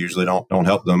themselves. And we usually don't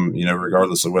help them,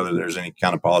 regardless of whether there's any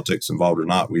kind of politics involved or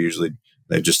not.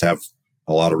 They just have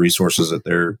a lot of resources at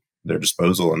their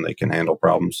disposal and they can handle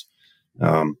problems.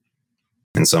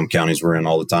 In some counties we're in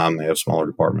all the time, they have smaller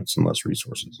departments and less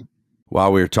resources.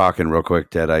 While we were talking real quick,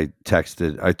 Ted, I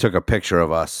took a picture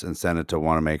of us and sent it to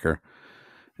Wanamaker.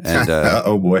 And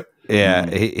oh boy. Yeah,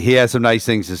 he has some nice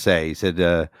things to say. He said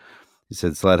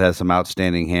SLED has some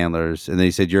outstanding handlers. And then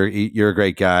he said, you're a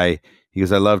great guy. He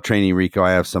goes, I love training Rico. I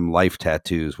have some life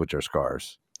tattoos, which are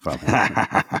scars from him.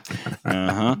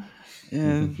 Uh-huh.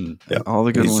 Yeah, Yeah. all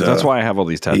the good He's, ones. That's why I have all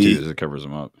these tattoos. It covers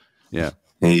them up. Yeah.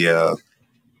 He, I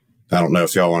don't know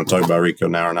if y'all want to talk about Rico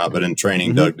now or not, but in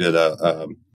training, Doug did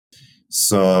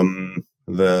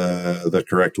the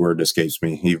correct word escapes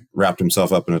me. He wrapped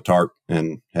himself up in a tarp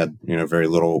and had, very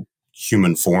little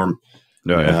human form,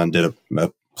 and did a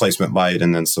placement bite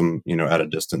and then some, at a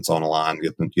distance on a line,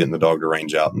 getting the dog to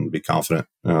range out and be confident,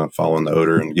 following the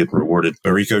odor and getting rewarded.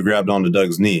 But Rico grabbed onto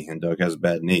Doug's knee, and Doug has a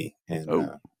bad knee, and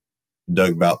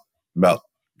Doug about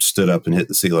stood up and hit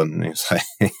the ceiling, and he was like,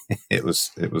 it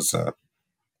was an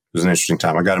interesting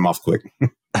time. I got him off quick.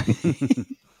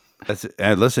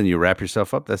 Listen, you wrap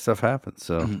yourself up, that stuff happens.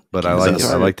 So, but I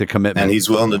like the commitment, and he's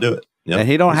willing to do it. Yep. And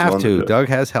he don't have to. Doug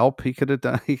has help. He could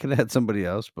have had somebody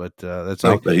else, but that's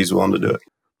but he's willing to do it.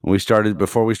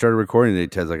 Before we started recording today,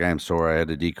 Ted's like, I am sore. I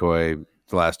had a decoy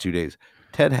the last 2 days.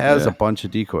 Ted has a bunch of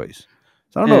decoys.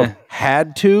 So I don't know if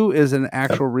had to is an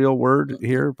actual real word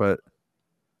here, but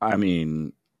I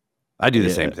mean, I do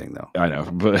the same thing though. I know,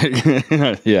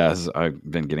 but yes, I've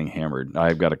been getting hammered.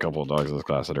 I've got a couple of dogs in this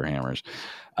class that are hammers.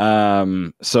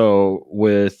 So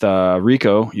with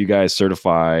Rico, you guys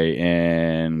certify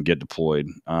and get deployed.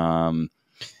 You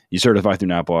certify through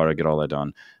Napa to get all that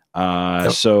done.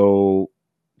 So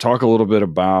talk a little bit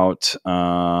about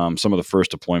some of the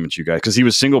first deployments you guys, because he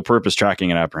was single purpose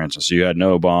tracking and apprehension. So you had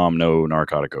no bomb, no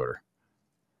narcotic odor.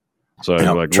 So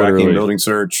like tracking, building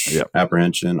search,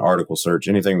 apprehension, article search,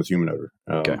 anything with human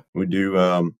odor. We do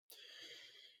a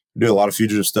lot of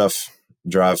fugitive stuff.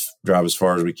 Drive as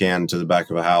far as we can to the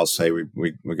back of a house. Hey,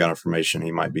 we got information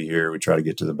he might be here. We try to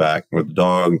get to the back with the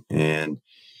dog and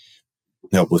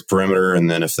help with perimeter. And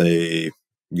then if they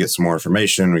get some more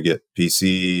information, we get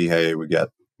PC. Hey, we get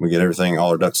everything, all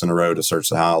our ducks in a row to search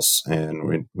the house,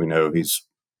 and we know he's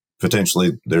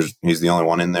potentially he's the only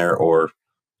one in there, or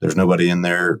there's nobody in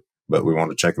there. But we want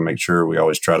to check and make sure. We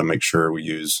always try to make sure we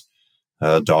use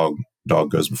dog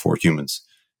goes before humans.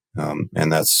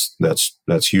 And that's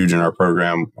huge in our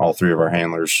program. All three of our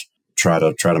handlers try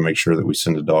to make sure that we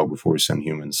send a dog before we send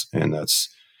humans. And that's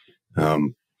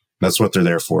what they're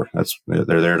there for. They're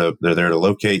there to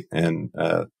locate, and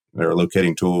they're a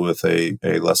locating tool with a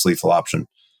less lethal option.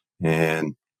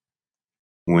 And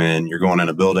when you're going in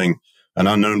a building, an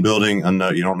unknown building,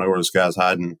 you don't know where this guy's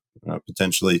hiding,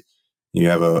 potentially. You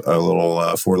have a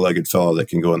little four-legged fellow that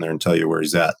can go in there and tell you where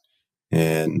he's at.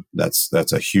 And that's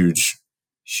a huge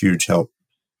help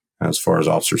as far as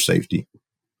officer safety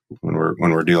when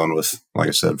we're dealing with, like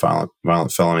I said,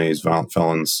 violent felonies, violent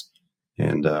felons,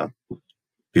 and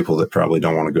people that probably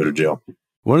don't want to go to jail.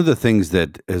 One of the things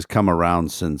that has come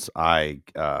around since I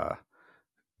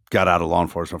got out of law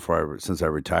enforcement since I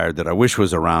retired, that I wish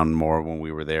was around more when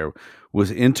we were there,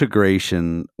 was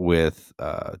integration with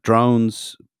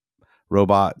drones,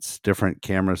 robots, different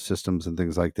camera systems, and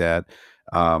things like that.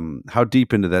 How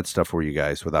deep into that stuff were you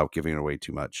guys, without giving away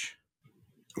too much?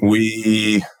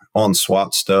 On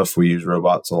SWAT stuff, we use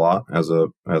robots a lot as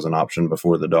an option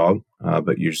before the dog,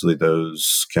 but usually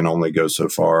those can only go so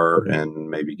far and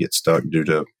maybe get stuck due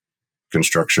to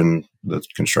the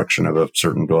construction of a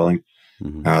certain dwelling.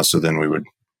 Mm-hmm. So then we would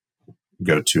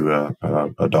go to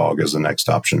a dog as the next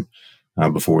option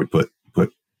before we put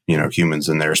humans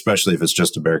in there, especially if it's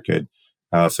just a barricade.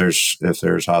 If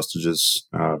there's hostages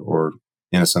or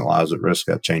innocent lives at risk,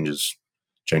 that changes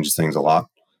things a lot.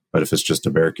 But if it's just a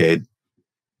barricade,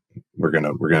 we're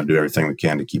gonna do everything we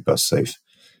can to keep us safe.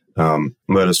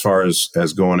 But as far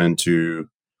as going into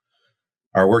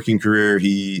our working career,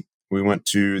 we went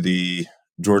to the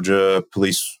Georgia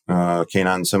Police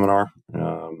Canine Seminar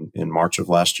in March of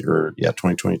last year,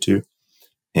 2022,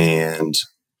 and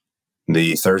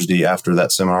the Thursday after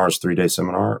that seminar, it's a 3-day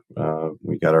seminar,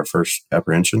 we got our first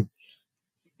apprehension.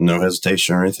 No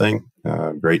hesitation or anything.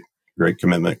 Great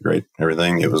commitment, great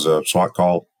everything. It was a SWAT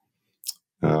call.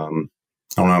 I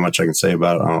don't know how much I can say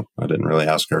about it. I didn't really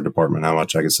ask our department how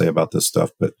much I could say about this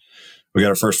stuff, but we got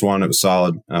our first one. It was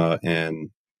solid, and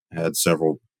had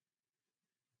several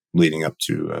leading up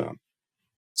to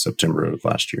September of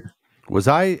last year. Was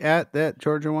I at that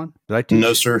Georgia one? Did I teach?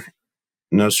 No, sir.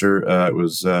 It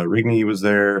was Rigney was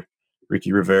there,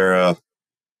 Ricky Rivera,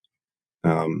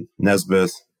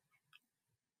 Nesbeth,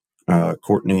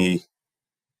 Courtney.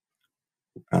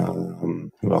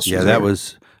 Who else? Yeah, that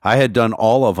was. I had done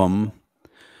all of them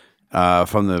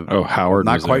from the. Howard.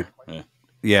 Not quite.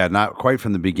 Yeah, not quite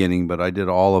from the beginning, but I did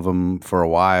all of them for a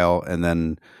while, and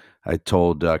then I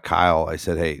told Kyle. I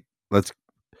said, "Hey,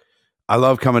 I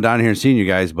love coming down here and seeing you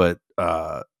guys, but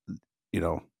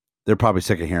they're probably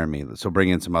sick of hearing me. So bring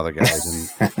in some other guys."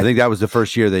 And I think that was the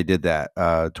first year they did that,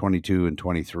 22 and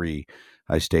 23.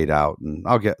 I stayed out, and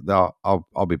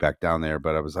I'll be back down there.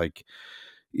 But I was like,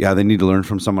 yeah, they need to learn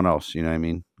from someone else. You know what I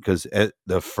mean? Because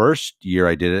the first year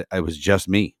I did it, it was just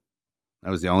me. I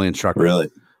was the only instructor. Really?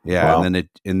 Yeah. Wow.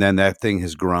 And then that thing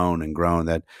has grown and grown.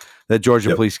 That Georgia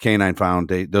Yep. Police Canine Found,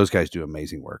 those guys do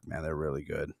amazing work, man. They're really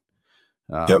good.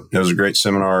 Yep. It was a great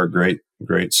seminar,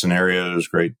 great scenarios,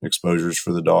 great exposures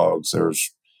for the dogs.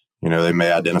 There's, they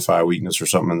may identify a weakness or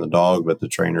something in the dog, but the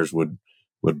trainers would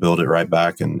build it right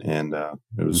back. And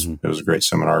it was a great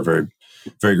seminar. Very,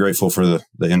 very grateful for the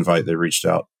invite. They reached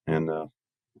out and,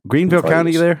 Greenville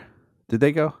County there. Did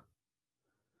they go?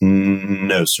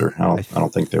 No, sir. I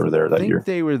don't think they were there that year.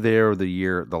 They were there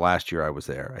the last year I was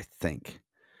there, I think.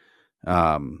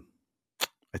 I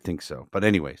think so. But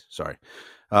anyways, sorry.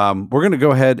 We're going to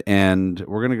go ahead and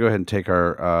take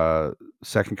our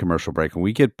second commercial break. When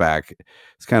we get back,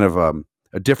 it's kind of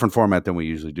a different format than we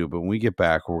usually do. But when we get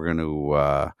back, we're going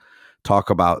to talk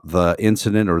about the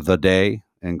incident or the day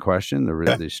in question,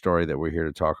 the story that we're here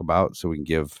to talk about, so we can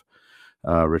give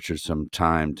Richard some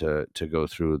time to go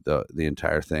through the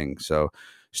entire thing. So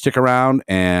stick around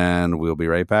and we'll be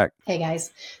right back. Hey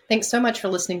guys, thanks so much for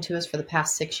listening to us for the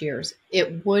past 6 years.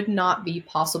 It would not be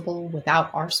possible without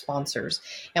our sponsors.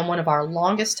 And one of our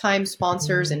longest time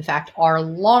sponsors, in fact, our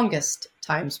longest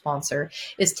time sponsor,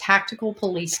 is Tactical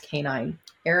Police Canine,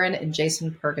 Aaron and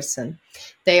Jason Ferguson.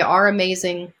 They are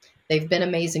amazing. They've been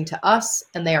amazing to us,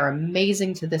 and they are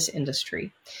amazing to this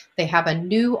industry. They have a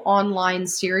new online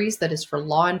series that is for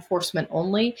law enforcement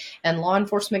only. And law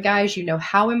enforcement guys, you know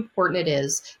how important it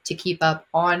is to keep up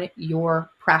on your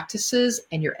practices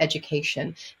and your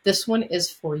education. This one is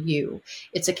for you.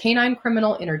 It's a canine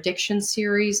criminal interdiction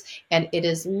series, and it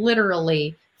is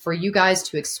literally for you guys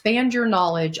to expand your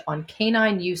knowledge on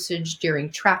canine usage during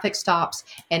traffic stops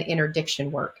and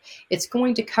interdiction work. It's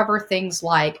going to cover things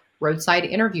like roadside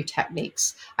interview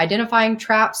techniques, identifying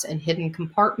traps and hidden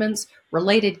compartments,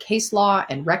 related case law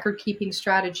and record keeping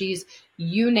strategies,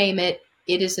 you name it,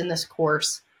 it is in this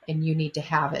course and you need to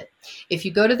have it. If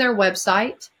you go to their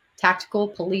website,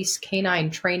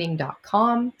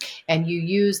 tacticalpolicecaninetraining.com, and you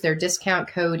use their discount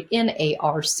code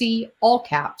NARC, all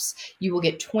caps, you will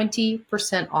get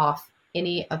 20% off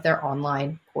any of their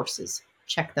online courses.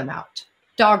 Check them out.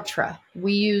 Dogtra.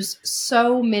 We use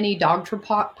so many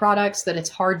Dogtra products that it's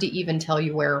hard to even tell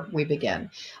you where we begin.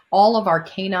 All of our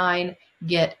canine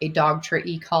get a Dogtra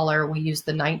e-collar. We use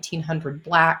the 1900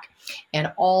 black,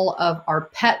 and all of our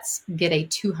pets get a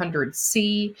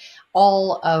 200C.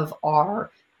 All of our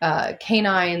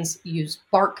canines use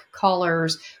bark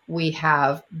collars. We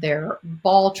have their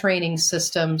ball training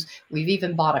systems. We've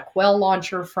even bought a quail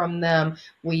launcher from them.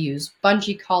 We use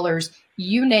bungee collars.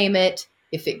 You name it.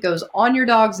 If it goes on your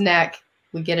dog's neck,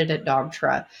 we get it at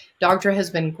Dogtra. Dogtra has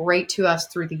been great to us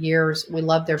through the years. We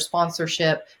love their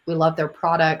sponsorship. We love their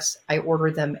products. I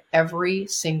order them every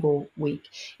single week.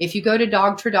 If you go to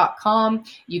dogtra.com,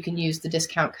 you can use the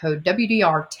discount code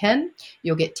WDR10.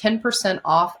 You'll get 10%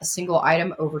 off a single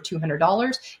item over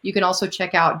 $200. You can also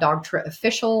check out Dogtra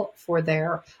Official for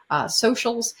their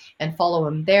socials and follow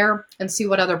them there and see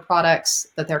what other products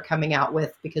that they're coming out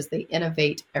with, because they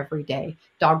innovate every day.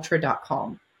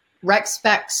 Dogtra.com.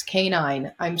 RexSpecs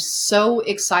Canine. I'm so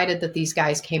excited that these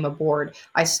guys came aboard.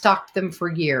 I stalked them for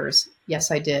years. Yes,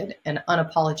 I did, and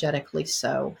unapologetically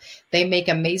so. They make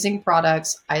amazing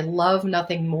products. I love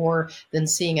nothing more than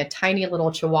seeing a tiny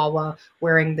little Chihuahua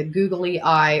wearing the googly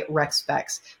eye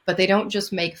RexSpecs. But they don't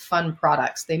just make fun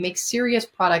products. They make serious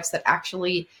products that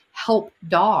actually help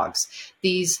dogs.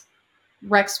 These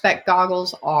RexSpec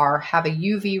goggles have a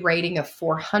UV rating of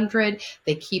 400.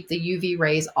 They keep the UV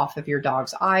rays off of your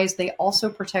dog's eyes. They also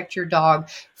protect your dog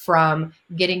from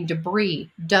getting debris,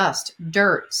 dust,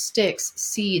 dirt, sticks,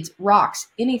 seeds, rocks,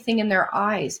 anything in their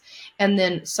eyes. And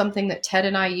then something that Ted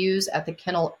and I use at the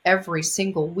kennel every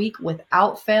single week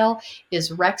without fail is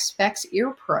RexSpec's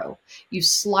Ear Pro. You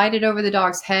slide it over the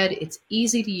dog's head. It's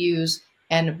easy to use.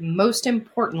 And most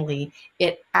importantly,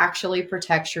 it actually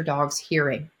protects your dog's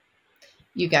hearing.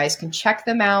 You guys can check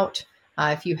them out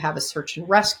if you have a search and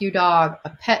rescue dog, a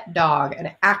pet dog,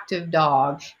 an active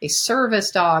dog, a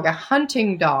service dog, a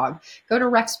hunting dog. Go to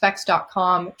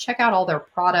rexspecs.com, check out all their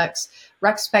products.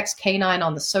 RexSpecs Canine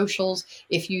on the socials.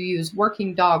 If you use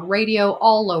Working Dog Radio,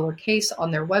 all lowercase,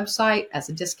 on their website as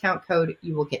a discount code,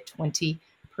 you will get 20%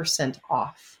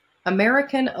 off.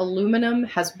 American Aluminum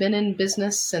has been in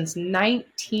business since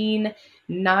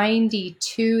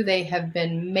 1992. They have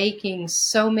been making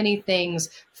so many things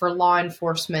for law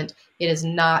enforcement. It is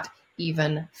not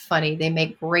even funny. They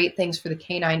make great things for the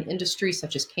canine industry,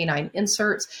 such as canine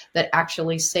inserts that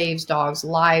actually saves dogs'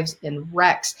 lives in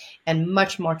wrecks and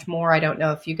much, much more. I don't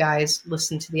know if you guys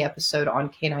listened to the episode on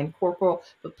Canine Corporal,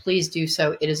 but please do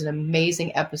so. It is an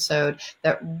amazing episode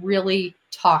that really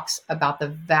talks about the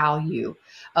value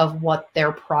of what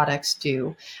their products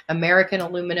do. American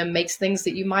Aluminum makes things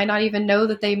that you might not even know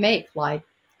that they make, like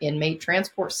inmate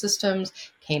transport systems,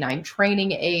 canine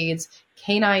training aids,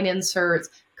 canine inserts,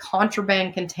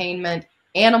 contraband containment,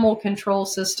 animal control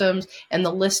systems, and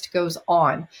the list goes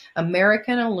on.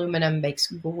 American Aluminum makes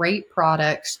great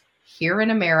products here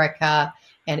in America,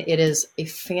 and it is a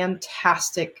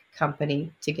fantastic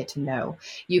company to get to know.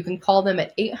 You can call them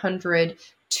at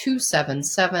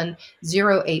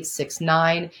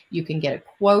 800-277-0869. You can get a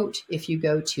quote if you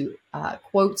go to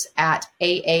quotes at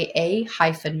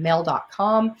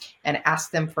aaa-mail.com and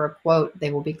ask them for a quote.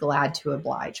 They will be glad to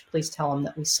oblige. Please tell them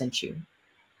that we sent you.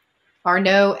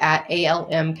 Arnaud at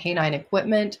ALM Canine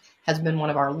Equipment has been one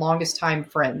of our longest time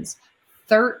friends.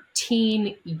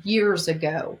 13 years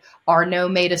ago, Arnaud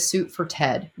made a suit for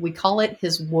Ted. We call it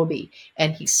his Whoopee,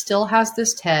 and he still has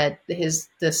this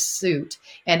suit,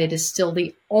 and it is still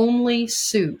the only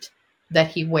suit that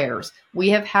he wears.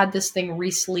 We have had this thing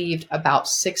re-sleeved about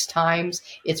 6 times.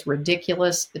 It's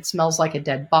ridiculous. It smells like a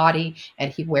dead body,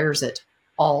 and he wears it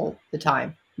all the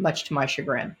time, much to my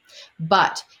chagrin.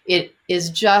 But it is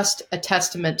just a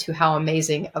testament to how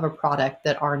amazing of a product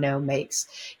that Arnaud makes.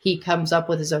 He comes up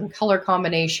with his own color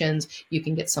combinations. You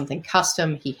can get something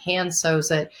custom. He hand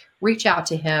sews it. Reach out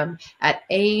to him at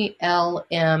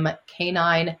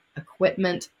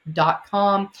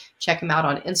almcanineequipment.com. Check him out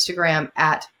on Instagram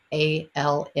at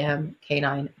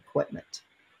almcanineequipment.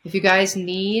 If you guys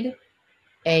need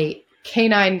a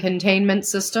canine containment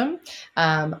system,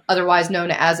 otherwise known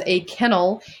as a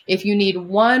kennel, if you need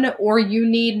one or you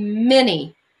need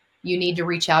many, you need to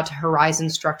reach out to Horizon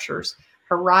Structures.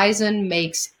 Horizon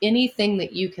makes anything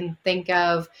that you can think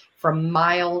of, from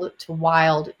mild to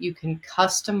wild. You can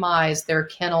customize their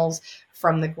kennels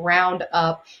from the ground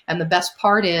up. And the best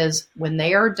part is, when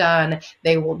they are done,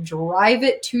 they will drive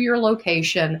it to your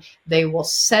location. They will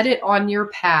set it on your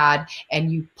pad,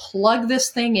 and you plug this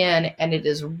thing in, and it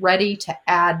is ready to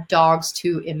add dogs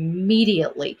to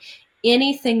immediately.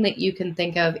 Anything that you can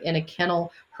think of in a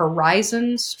kennel,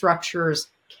 Horizon Structures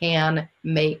can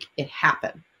make it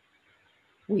happen.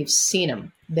 We've seen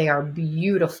them. They are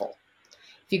beautiful.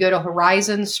 If you go to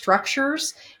Horizon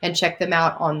Structures and check them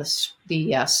out on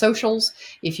the socials,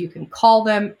 if you can call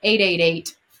them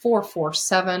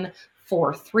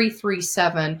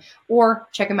 888-447-4337, or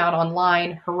check them out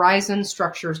online,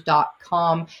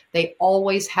 horizonstructures.com. They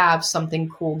always have something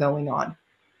cool going on.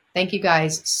 Thank you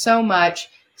guys so much.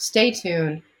 Stay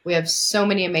tuned. We have so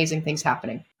many amazing things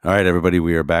happening. All right, everybody,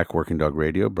 we are back, Working Dog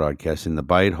Radio, broadcasting the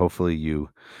bite. Hopefully you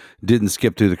didn't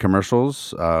skip through the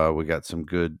commercials. We got some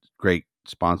great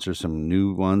sponsors, some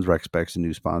new ones. RexSpec's a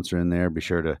new sponsor in there. Be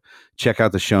sure to check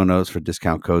out the show notes for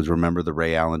discount codes. Remember, the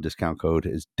Ray Allen discount code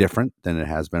is different than it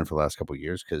has been for the last couple of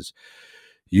years because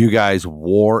you guys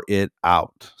wore it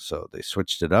out. So they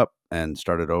switched it up and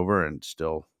started over, and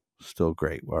still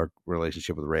great. Our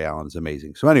relationship with Ray Allen is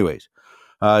amazing. So anyways,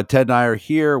 Ted and I are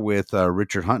here with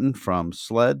Richard Hunton from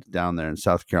SLED down there in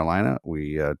South Carolina.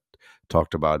 We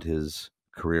talked about his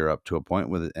career up to a point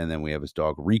with it, and then we have his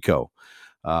dog Rico.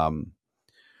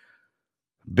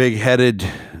 Big-headed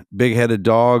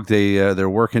dog. They're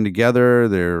working together.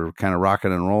 They're kind of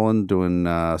rocking and rolling, doing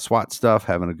SWAT stuff,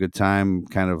 having a good time.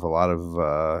 Kind of a lot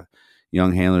of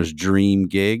young handlers' dream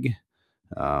gig.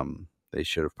 They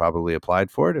should have probably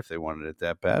applied for it if they wanted it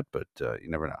that bad, but you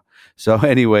never know. So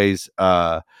anyways,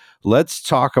 let's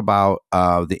talk about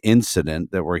the incident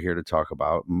that we're here to talk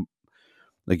about.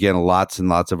 Again, lots and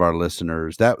lots of our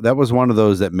listeners, that was one of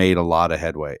those that made a lot of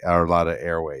headway, or a lot of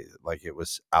airway. Like, it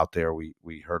was out there. We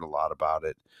heard a lot about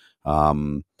it.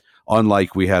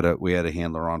 Unlike we had a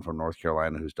handler on from North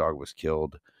Carolina whose dog was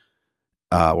killed.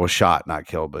 Was shot, not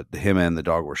killed, but him and the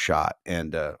dog were shot,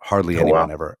 and hardly anyone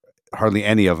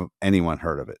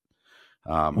heard of it.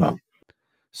 Wow.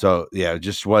 So yeah, it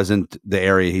just wasn't the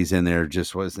area he's in there.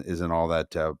 Just isn't all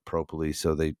that pro police,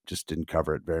 so they just didn't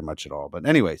cover it very much at all. But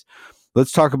anyways,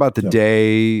 let's talk about the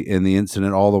day and the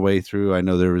incident all the way through. I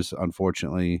know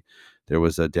unfortunately there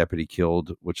was a deputy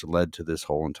killed, which led to this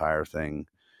whole entire thing.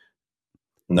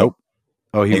 Nope.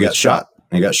 Oh, he got shot.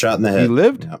 He got shot in the head. He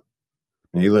lived? Yeah.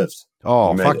 He lived.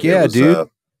 Oh, fuck yeah, dude.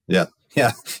 Yeah.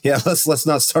 Let's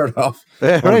not start off.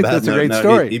 Right. That's a great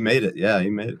story. He made it. Yeah, he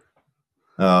made it.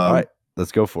 All right.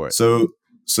 Let's go for it. So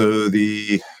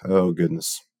oh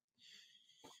goodness.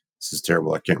 this is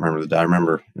terrible. I can't remember the day. I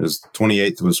remember it was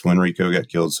 28th was when Rico got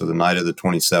killed. So the night of the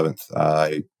 27th,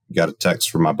 I got a text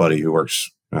from my buddy who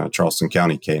works Charleston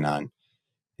County K9.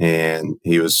 And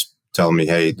he was telling me,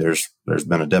 hey, there's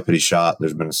been a deputy shot.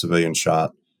 There's been a civilian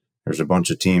shot. There's a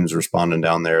bunch of teams responding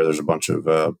down there. There's a bunch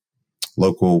of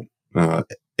local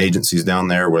agencies down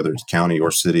there, whether it's county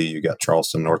or city. You got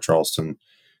Charleston, North Charleston,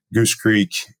 Goose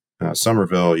Creek,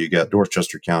 Somerville. You got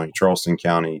Dorchester County, Charleston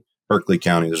County, Berkeley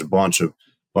County. There's a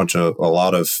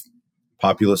lot of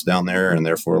populace down there, and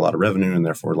therefore a lot of revenue, and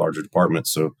therefore larger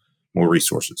departments, so more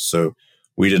resources. So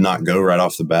we did not go right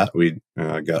off the bat. We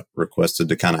got requested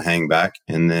to kind of hang back,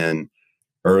 and then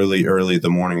early the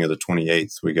morning of the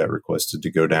 28th, we got requested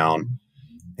to go down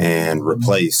and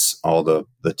replace all the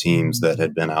teams that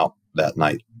had been out that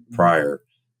night prior.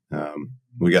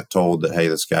 We got told that, hey,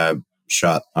 this guy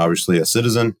shot obviously a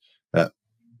citizen. That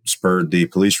spurred the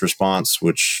police response,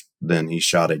 which then he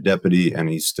shot a deputy, and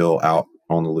he's still out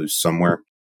on the loose somewhere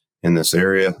in this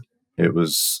area.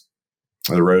 The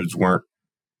roads weren't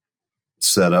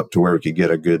set up to where we could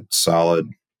get a good solid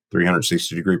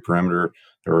 360-degree perimeter.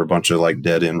 There were a bunch of like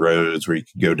dead end roads where you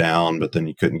could go down, but then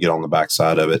you couldn't get on the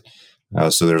backside of it.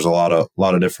 So there's a lot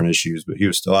of different issues, but he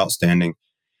was still outstanding.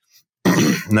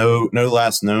 No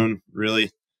last known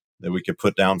really that we could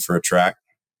put down for a track.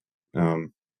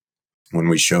 When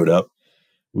we showed up,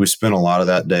 we spent a lot of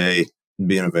that day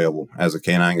being available. As a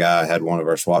canine guy, I had one of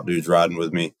our SWAT dudes riding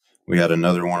with me. We had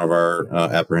another one of our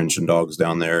apprehension dogs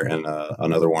down there, and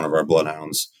another one of our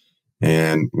bloodhounds.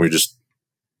 And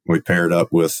we paired up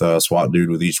with a SWAT dude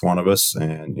with each one of us,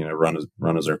 and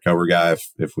run as our cover guy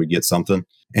if we get something.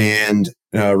 And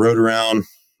rode around,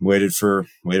 waited for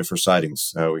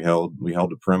sightings. We held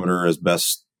the perimeter as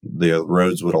best the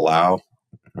roads would allow.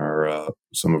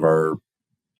 Some of our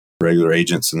regular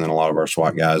agents and then a lot of our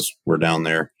SWAT guys were down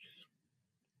there.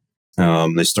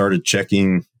 They started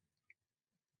checking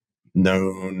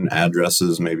known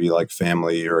addresses, maybe like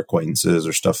family or acquaintances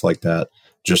or stuff like that.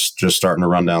 Just starting to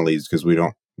run down leads because we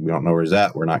don't know where he's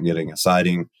at. We're not getting a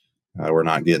sighting. We're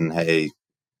not getting, hey,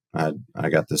 I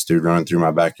got this dude running through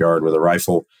my backyard with a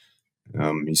rifle.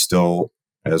 He's still,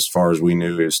 as far as we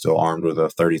knew, he was still armed with a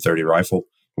 30-30 rifle.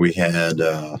 We had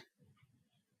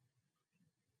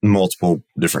multiple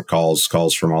different calls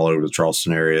from all over the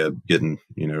Charleston area getting,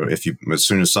 as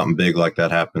soon as something big like that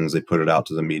happens, they put it out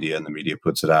to the media, and the media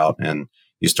puts it out, and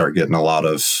you start getting a lot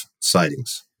of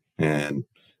sightings. And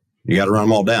you got to run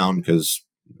them all down because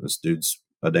this dude's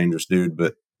a dangerous dude,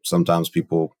 but sometimes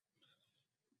people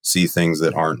see things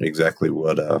that aren't exactly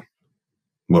what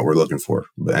we're looking for,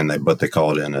 but they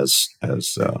call it in as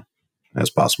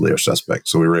possibly our suspect.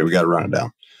 So we got to run it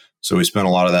down. So we spent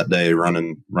a lot of that day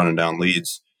running down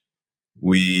leads.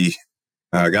 We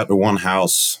got to one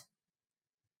house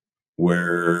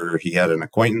where he had a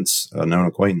known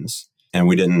acquaintance, and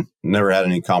we never had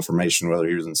any confirmation whether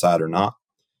he was inside or not.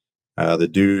 The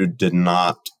dude did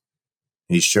not.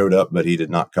 He showed up, but he did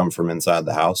not come from inside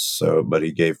the house. But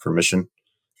he gave permission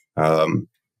for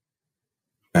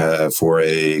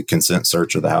a consent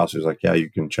search of the house. He was like, "Yeah, you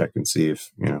can check and see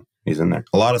if he's in there."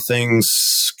 A lot of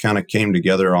things kind of came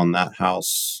together on that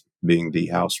house, being the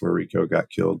house where Rico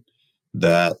got killed,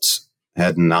 that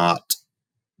had not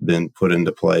been put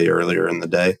into play earlier in the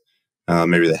day.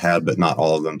 Maybe they had, but not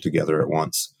all of them together at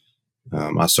once.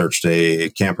 I searched a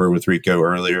camper with Rico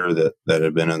earlier that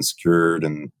had been unsecured,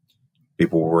 and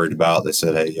people were worried about. They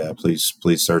said, "Hey, yeah, please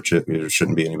search it. There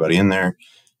shouldn't be anybody in there."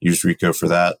 Used Rico for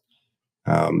that.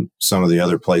 Some of the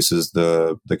other places,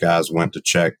 the guys went to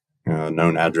check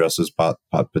known addresses,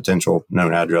 potential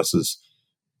known addresses.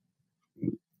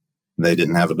 They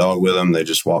didn't have a dog with them. They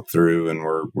just walked through and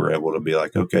were able to be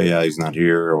like, okay, yeah, he's not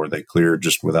here, or they cleared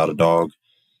just without a dog,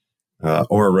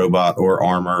 or a robot, or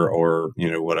armor, or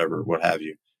whatever, what have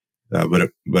you.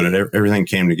 Everything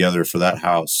came together for that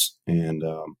house, and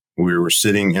we were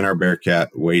sitting in our Bearcat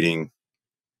waiting,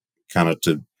 kind of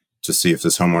to see if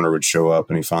this homeowner would show up,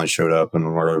 and he finally showed up, and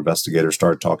our investigators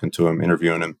started talking to him,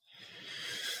 interviewing him.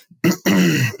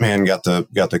 Man, got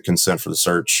the consent for the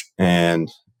search,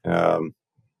 and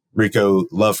Rico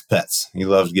loved pets. He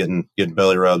loved getting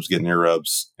belly rubs, getting ear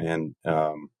rubs, and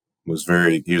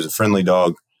he was a friendly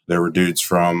dog. There were dudes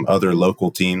from other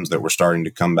local teams that were starting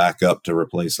to come back up to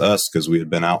replace us because we had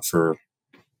been out for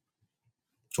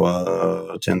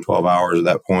 10, 12 hours at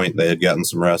that point. They had gotten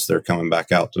some rest. They're coming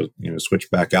back out to switch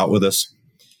back out with us.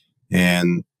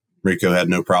 And Rico had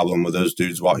no problem with those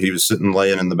dudes. While he was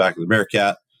laying in the back of the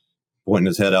Bearcat, pointing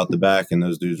his head out the back, and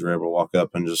those dudes were able to walk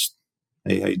up and just,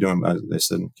 "Hey, how you doing?" They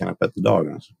said, "Can I pet the dog?"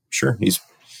 And I said, "Sure." He's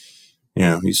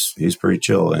pretty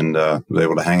chill, and was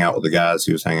able to hang out with the guys.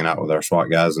 He was hanging out with our SWAT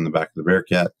guys in the back of the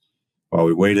Bearcat. while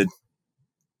we waited,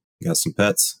 got some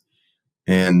pets,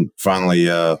 and finally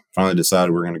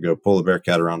decided we're going to go pull the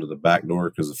Bearcat around to the back door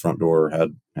because the front door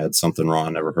had something wrong.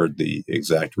 I never heard the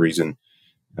exact reason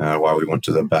why we went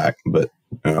to the back, but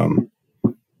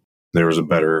there was a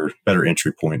better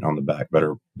entry point on the back,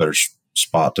 better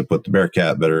spot to put the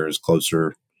Bearcat, is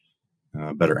closer,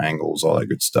 better angles, all that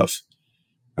good stuff.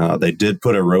 They did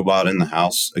put a robot in the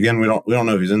house. Again, we don't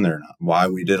know if he's in there or not. Why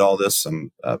we did all this,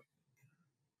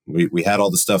 we had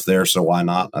all the stuff there, so why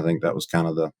not? I think that was kind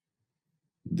of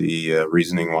the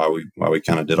reasoning why we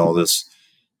kind of did all this,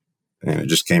 and it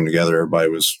just came together. Everybody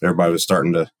was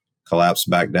starting to collapse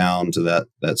back down to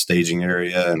that staging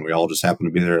area, and we all just happened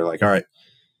to be there. Like, all right,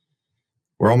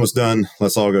 we're almost done.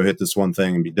 Let's all go hit this one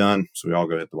thing and be done. So we all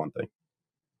go hit the one thing,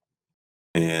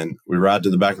 and we ride to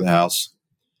the back of the house.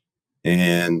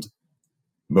 And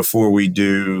before we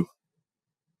do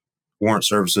warrant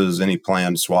services, any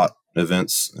planned SWAT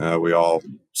events, we all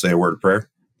say a word of prayer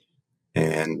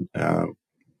and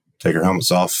take our helmets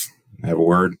off, have a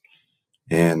word.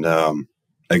 And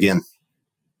again,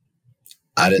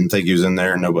 I didn't think he was in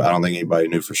there. I don't think anybody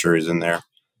knew for sure he's in there.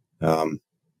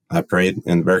 I prayed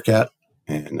in the Bearcat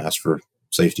and asked for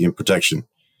safety and protection.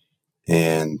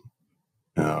 And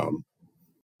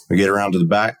we get around to the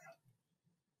back,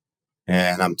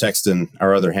 and I'm texting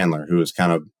our other handler, who was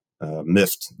kind of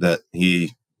miffed that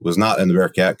he was not in the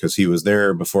Bearcat because he was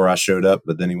there before I showed up,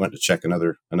 but then he went to check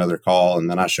another call, and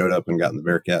then I showed up and got in the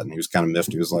Bearcat, and he was kind of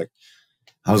miffed. He was like,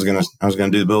 I was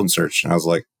gonna do the building search. And I was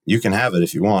like, you can have it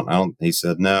if you want. He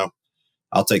said, no,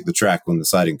 I'll take the track when the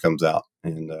sighting comes out.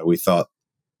 And we thought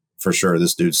for sure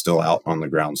this dude's still out on the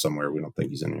ground somewhere. We don't think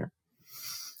he's in here.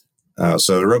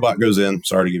 So the robot goes in.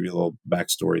 Sorry to give you a little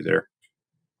backstory there.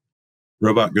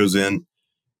 Robot goes in,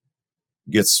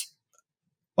 gets,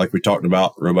 like we talked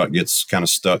about, robot gets kind of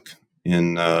stuck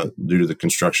in due to the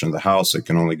construction of the house. It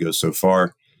can only go so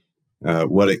far.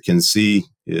 What it can see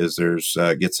is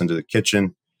gets into the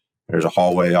kitchen. There's a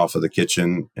hallway off of the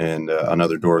kitchen and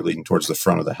another door leading towards the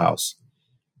front of the house.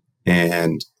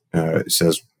 And it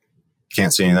says,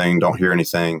 can't see anything, don't hear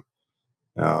anything.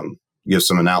 Give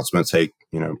some announcements. Hey,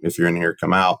 if you're in here,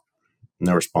 come out.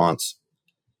 No response.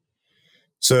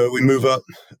 So we move up.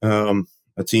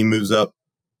 A team moves up,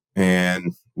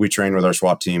 and we train with our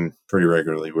SWAT team pretty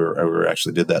regularly. We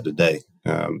actually did that today,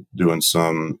 doing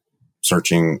some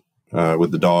searching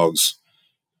with the dogs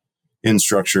in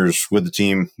structures with the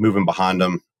team, moving behind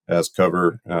them as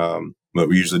cover. But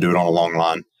we usually do it on a long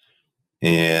line,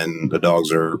 and the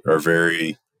dogs are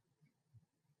very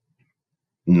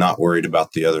not worried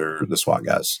about the SWAT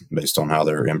guys based on how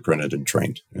they're imprinted and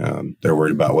trained. They're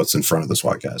worried about what's in front of the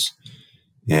SWAT guys.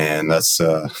 And that's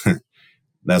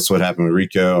what happened with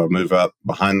Rico. I move up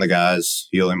behind the guys,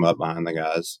 heal him up behind the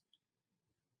guys,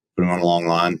 put him on a long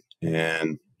line,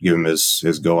 and give him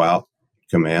his go out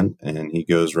command. And he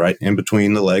goes right in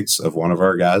between the legs of one of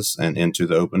our guys and into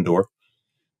the open door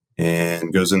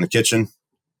and goes in the kitchen,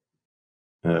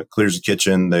 clears the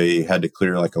kitchen. They had to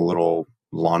clear like a little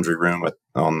laundry room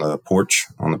on the porch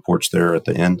there at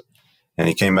the end. And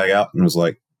he came back out and was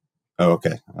like, oh,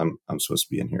 okay, I'm supposed to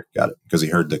be in here. Got it. Because he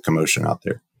heard the commotion out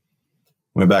there.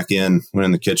 Went back in, went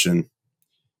in the kitchen,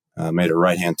 made a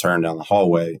right-hand turn down the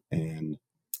hallway, and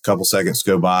a couple seconds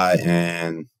go by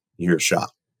and you hear a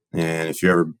shot. And if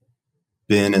you've ever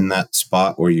been in that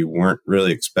spot where you weren't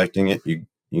really expecting it,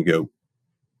 you go,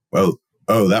 oh,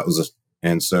 that was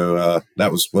and so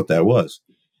that was what that was.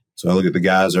 So I look at the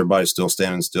guys, everybody's still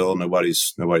standing still.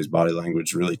 Nobody's body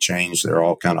language really changed. They're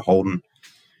all kind of holding.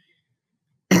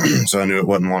 So I knew it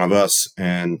wasn't one of us,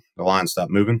 and the line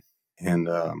stopped moving, and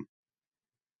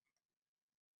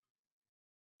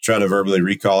tried to verbally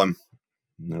recall him.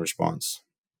 No response.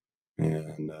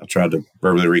 And I tried to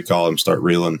verbally recall him, start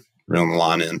reeling the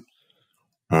line in.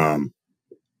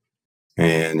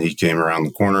 And he came around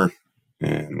the corner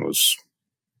and was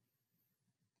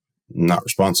not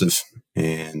responsive,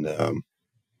 and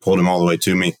pulled him all the way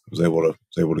to me. Was able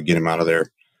to get him out of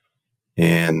there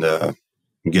and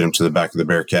get him to the back of the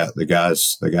Bearcat. The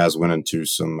guys went into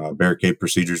some barricade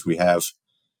procedures we have,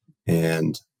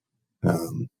 and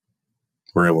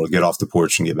were able to get off the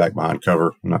porch and get back behind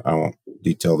cover. I won't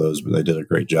detail those, but they did a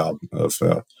great job of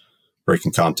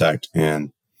breaking contact.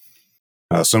 And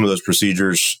some of those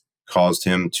procedures caused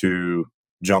him to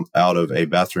jump out of a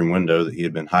bathroom window that he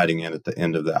had been hiding in at the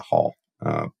end of that hall,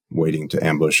 waiting to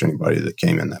ambush anybody that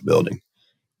came in that building.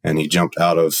 And he jumped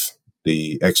out of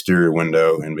the exterior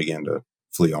window and began to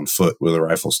flee on foot with a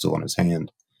rifle still in his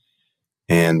hand.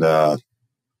 And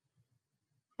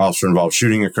officer-involved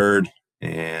shooting occurred,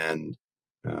 and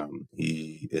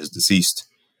he is deceased.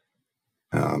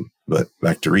 But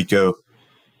back to Rico,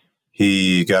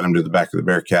 he got him to the back of the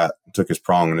Bearcat, took his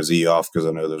prong and his E off because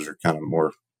I know those are kind of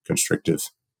more constrictive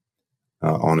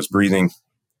on his breathing.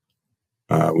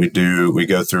 We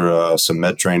go through some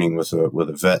med training with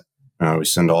a vet. We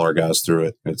send all our guys through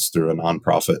it. It's through a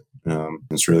nonprofit.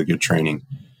 It's really good training.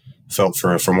 Felt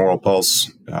for a femoral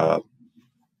pulse.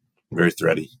 Very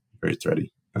thready.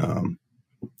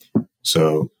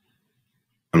 So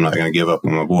I'm not going to give up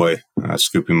on my boy. I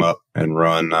scoop him up and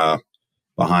run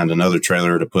behind another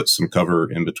trailer to put some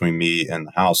cover in between me and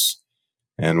the house.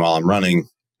 And while I'm running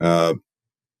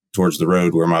towards the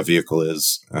road where my vehicle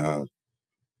is,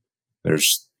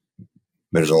 there's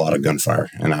a lot of gunfire.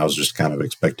 And I was just kind of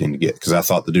expecting to get, because I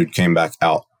thought the dude came back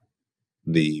out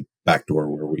the back door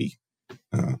where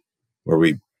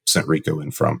we sent Rico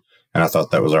in from. And I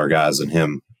thought that was our guys and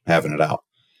him having it out.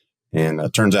 And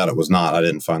it turns out it was not. I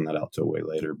didn't find that out till way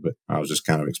later, but I was just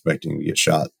kind of expecting to get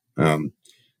shot.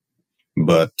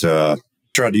 But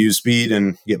tried to use speed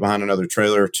and get behind another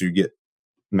trailer to get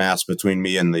mass between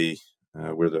me and the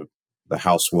where the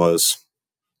house was.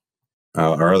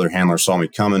 Our other handler saw me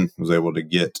coming, was able to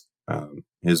get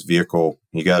his vehicle.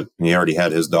 He already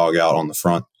had his dog out on the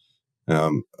front.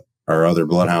 Our other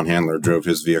bloodhound handler drove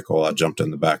his vehicle. I jumped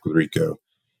in the back with Rico,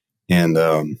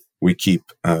 and we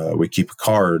keep a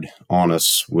card on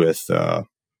us with all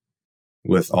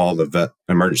the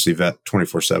emergency vet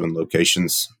 24/7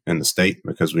 locations in the state,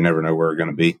 because we never know where we're going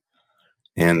to be.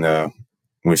 And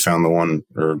we found the one,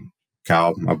 or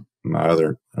Kyle, my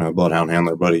other bloodhound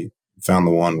handler buddy, found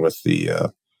the one with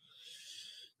the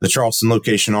Charleston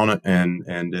location on it,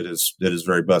 and did his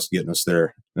very best getting us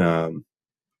there. And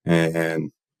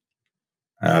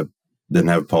I didn't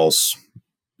have a pulse,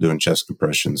 doing chest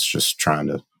compressions, just trying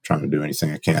to do anything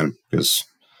I can, because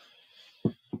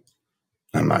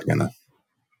I'm not gonna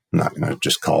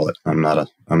just call it. I'm not a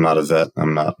vet.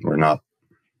 I'm not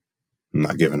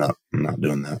giving up. I'm not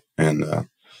doing that. And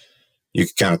you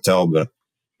could kind of tell, but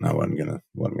I wasn't gonna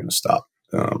stop.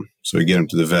 So we get him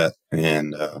to the vet,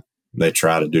 and they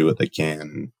try to do what they can,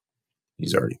 and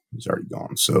he's already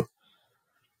gone. So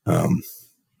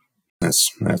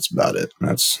that's about it.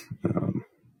 That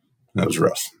was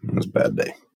rough. It was a bad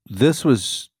day. This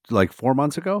was like 4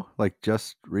 months ago, like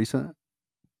just recent?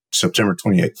 September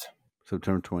 28th.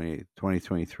 September 28th,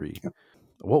 2023. Yeah.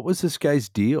 What was this guy's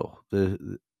deal?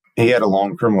 He had a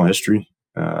long criminal history.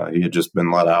 He had just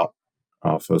been let out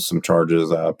off of some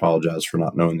charges. I apologize for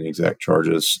not knowing the exact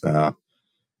charges. I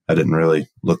didn't really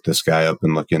look this guy up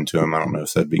and look into him. I don't know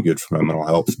if that'd be good for my mental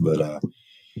health, but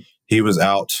he was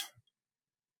out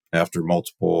after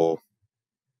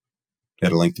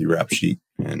had a lengthy rap sheet,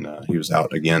 and he was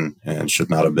out again and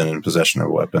should not have been in possession of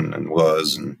a weapon, and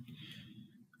was. And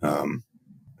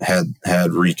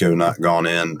had Rico not gone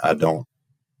in,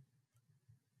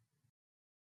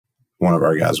 one of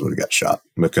our guys would have got shot,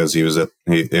 because it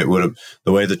would have,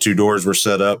 the way the two doors were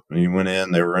set up, and he went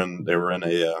in, they were in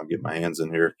a, I'll get my hands in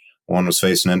here. One was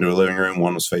facing into a living room.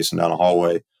 One was facing down a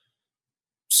hallway.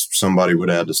 Somebody would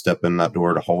have had to step in that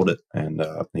door to hold it. And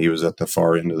he was at the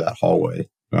far end of that hallway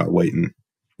waiting.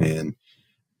 And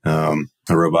the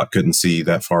robot couldn't see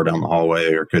that far down the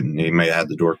hallway, or he may have had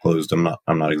the door closed. I'm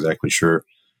not exactly sure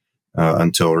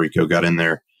until Rico got in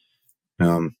there.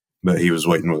 But he was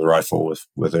waiting with a rifle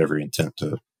with every intent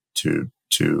to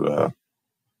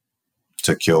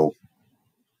kill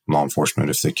law enforcement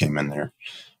if they came in there.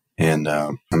 And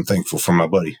I'm thankful for my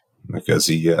buddy, because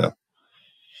he let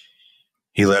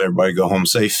everybody go home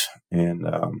safe, and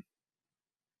I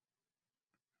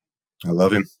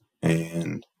love him.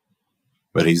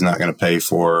 But he's not going to pay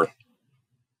for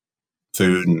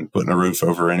food and putting a roof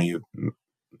over any of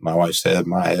my wife's head,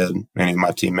 my head, any of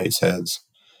my teammates' heads.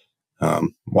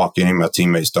 Walk any of my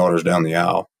teammates' daughters down the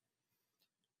aisle.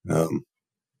 But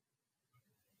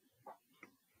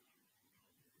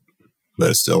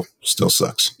it still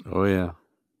sucks. Oh yeah.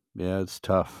 Yeah, it's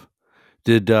tough.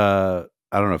 Did I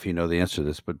don't know if you know the answer to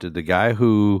this, but did the guy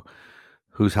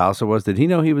whose house it was, did he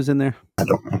know he was in there? I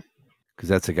don't know. Because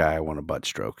that's a guy I want to butt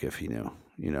stroke if he knew,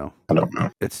 I don't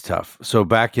know. It's tough. So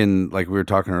back in, like we were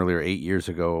talking earlier, 8 years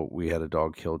ago, we had a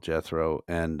dog killed Jethro,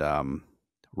 and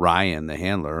Ryan, the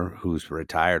handler, who's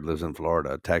retired, lives in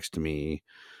Florida, texted me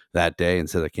that day and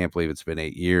said, I can't believe it's been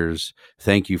 8 years.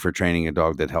 Thank you for training a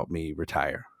dog that helped me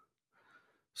retire.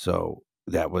 So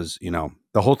that was,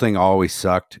 the whole thing always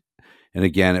sucked. And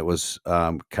again, it was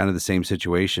kind of the same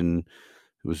situation.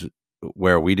 It was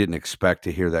where we didn't expect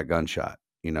to hear that gunshot.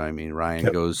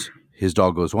 Ryan goes, his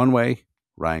dog goes one way,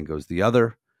 Ryan goes the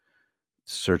other.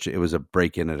 It was a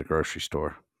break-in at a grocery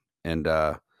store. And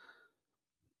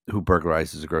who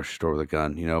burglarizes a grocery store with a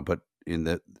gun, but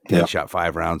he shot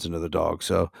 5 rounds into the dog.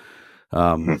 So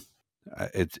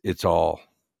it's all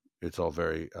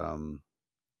very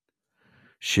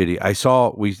shitty. I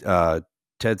saw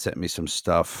Ted sent me some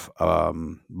stuff.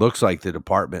 Looks like the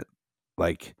department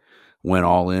like went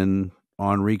all in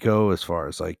on Rico as far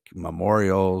as like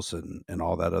memorials and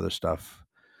all that other stuff.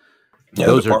 Yeah,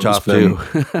 those are tough too.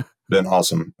 Been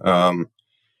awesome.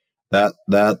 That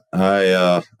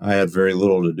I had very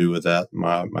little to do with that.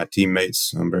 My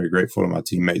teammates, I'm very grateful to my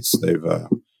teammates. They've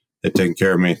taken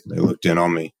care of me. They looked in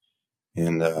on me,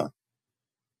 and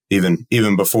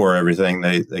even before everything,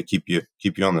 they keep you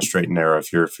on the straight and narrow.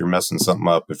 If you're messing something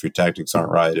up, if your tactics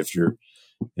aren't right, if you're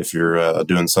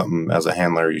doing something as a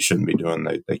handler you shouldn't be doing,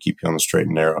 they keep you on the straight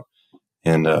and narrow.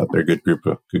 And they're a good group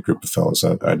of fellas.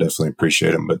 I definitely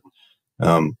appreciate them. But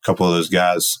a couple of those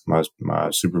guys, my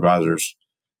supervisors,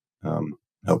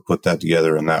 helped put that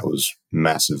together, and that was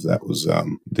massive. That was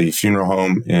the funeral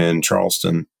home in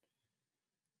Charleston.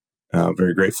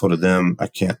 Very grateful to them. I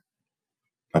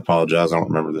apologize, I don't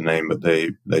remember the name, but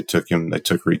they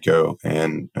took Rico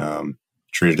and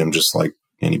treated him just like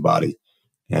anybody.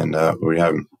 And we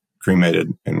had him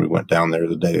cremated, and we went down there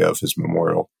the day of his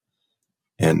memorial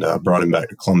and brought him back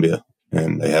to Columbia,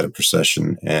 and they had a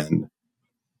procession. And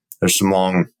there's some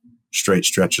long straight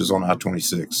stretches on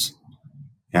I-26,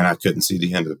 and I couldn't see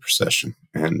the end of the procession.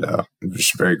 And I'm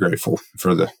just very grateful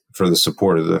for the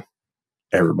support of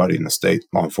everybody in the state,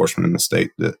 law enforcement in the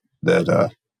state that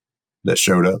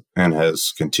showed up and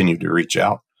has continued to reach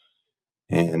out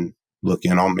and look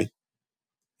in on me.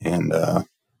 And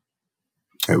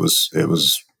it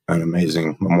was an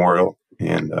amazing memorial,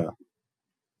 and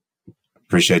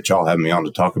appreciate y'all having me on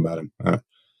to talk about him.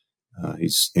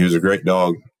 He was a great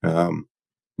dog.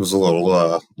 Was a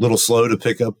little slow to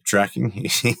pick up tracking.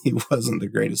 He wasn't the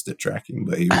greatest at tracking,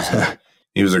 but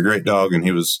he was a great dog, and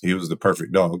he was the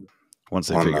perfect dog. Once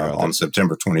they figure out on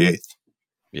September 28th.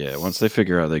 Yeah, once they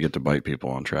figure out they get to bite people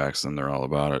on tracks, then they're all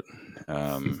about it.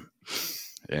 And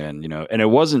and it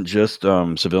wasn't just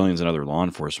civilians and other law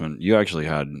enforcement. You actually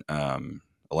had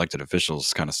elected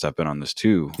officials kind of step in on this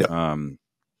too. Yep.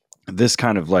 This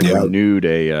kind of like renewed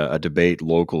a debate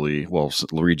locally, well,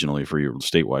 regionally for you,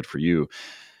 statewide for you,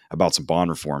 about some bond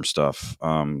reform stuff.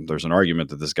 There's an argument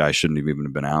that this guy shouldn't have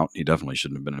even been out. He definitely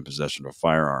shouldn't have been in possession of a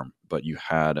firearm. But you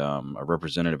had a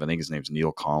representative, I think his name's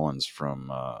Neil Collins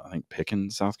from, I think,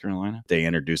 Pickens, South Carolina. They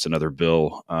introduced another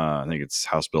bill. I think it's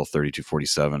House Bill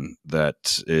 3247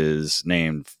 that is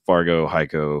named Fargo,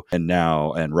 Hico,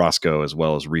 and Roscoe, as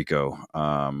well as Rico,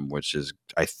 which is,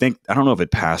 I don't know if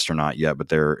it passed or not yet, but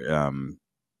they're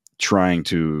trying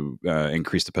to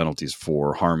increase the penalties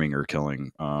for harming or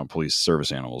killing police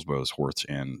service animals, both horse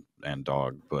and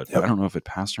dog. But I don't know if it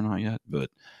passed or not yet. But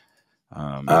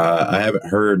I haven't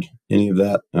heard any of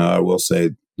that. I will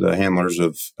say the handlers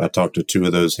I talked to 2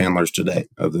 of those handlers today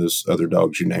of those other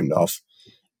dogs you named off,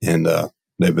 and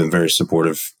they've been very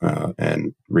supportive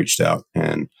and reached out.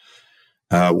 And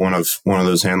one of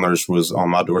those handlers was on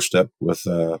my doorstep with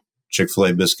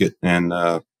Chick-fil-A biscuit and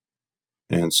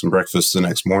some breakfast the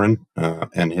next morning,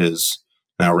 and his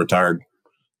now retired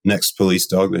next police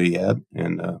dog that he had.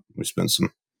 And we spent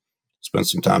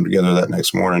some time together that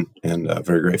next morning, and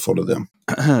very grateful to them.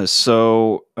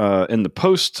 So in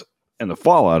the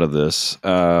fallout of this,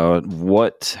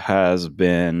 what has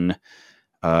been,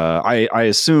 I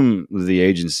assume the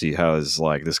agency has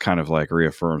like this kind of like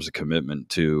reaffirms a commitment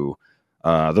to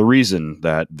the reason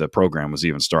that the program was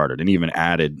even started and even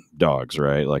added dogs,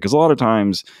 right? Like, because a lot of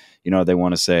times, they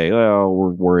want to say, "Oh,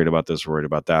 we're worried about this, worried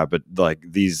about that," but like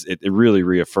it really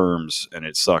reaffirms, and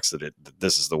it sucks that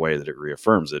this is the way that it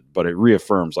reaffirms it, but it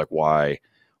reaffirms like why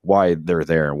they're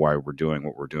there and why we're doing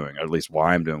what we're doing, or at least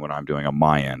why I'm doing what I'm doing on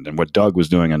my end and what Doug was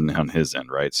doing on his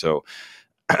end, right? So,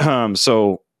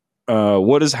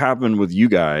 what has happened with you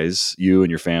guys, you and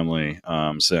your family,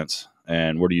 since,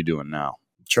 and what are you doing now?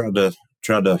 Tried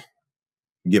to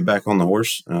get back on the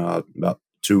horse about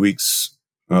 2 weeks.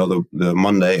 Well, the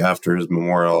Monday after his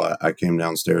memorial, I came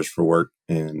downstairs for work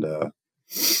and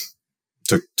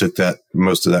took that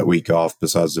most of that week off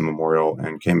besides the memorial,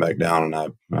 and came back down.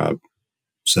 And I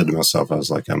said to myself, I was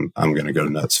like, I'm going to go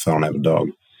nuts if I don't have a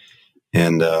dog.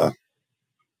 And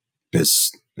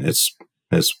it's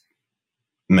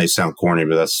may sound corny,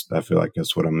 but I feel like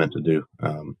that's what I'm meant to do.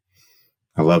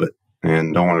 I love it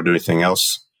and don't want to do anything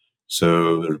else.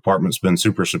 So the department's been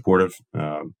super supportive.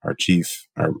 Our chief,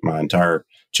 my entire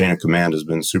chain of command has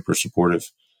been super supportive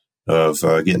of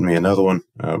getting me another one.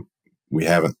 We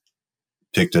haven't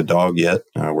picked a dog yet.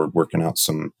 We're working out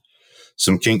some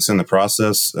kinks in the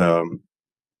process.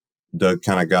 Doug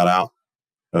kind of got out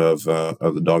of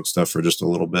the dog stuff for just a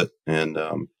little bit, and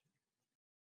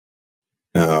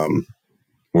Um,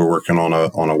 we're working on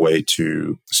a way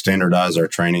to standardize our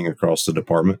training across the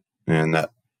department, and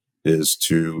that is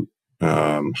to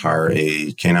hire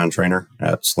a canine trainer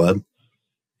at SLED,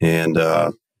 and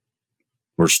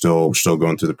we're still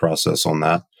going through the process on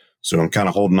that. So I'm kind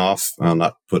of holding off,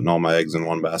 not putting all my eggs in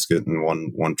one basket and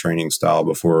one training style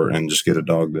before, and just get a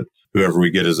dog that whoever we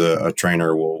get as a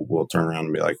trainer will turn around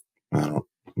and be like,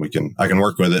 I can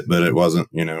work with it, but it wasn't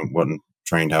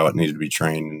trained how it needed to be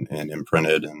trained and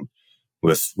imprinted, and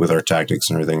with our tactics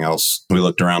and everything else. We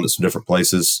looked around at some different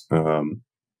places.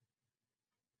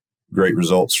 Great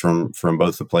results from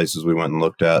both the places we went and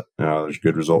looked at. There's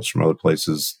good results from other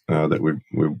places that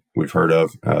we've heard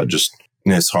of. Just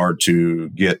it's hard to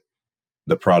get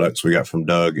the products we got from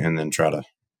Doug and then try to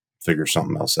figure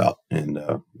something else out. And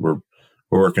we're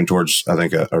working towards, I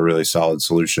think, a really solid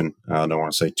solution. I don't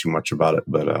want to say too much about it,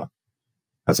 but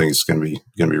I think it's going to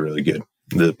be really good.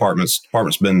 The department's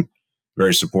been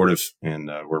very supportive, and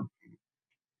we're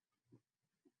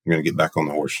going to get back on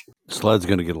the horse. SLED's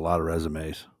going to get a lot of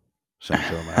resumes sent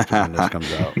to him after when this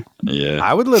comes out. Yeah.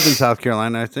 I would live in South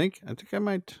Carolina, I think I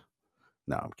might.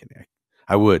 No, I'm kidding.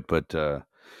 I would, but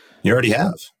you already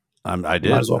have. I did.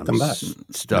 Might as well come back.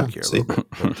 Stuck here a little bit.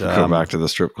 But, go back to the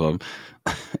strip club.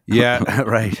 Yeah,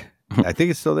 right. I think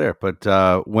it's still there. But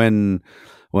when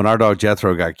our dog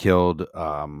Jethro got killed,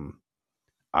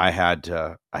 I had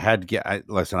to get.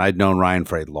 Listen, I'd known Ryan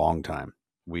for a long time.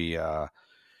 We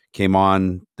came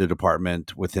on the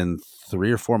department within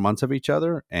 3 or 4 months of each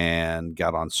other, and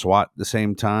got on SWAT at the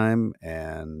same time,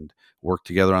 and worked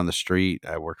together on the street.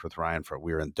 I worked with Ryan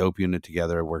we were in the dope unit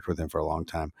together. I worked with him for a long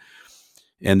time.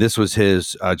 And this was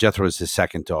Jethro was his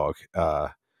second dog.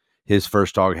 His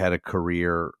first dog had a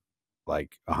career,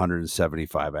 like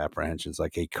 175 apprehensions,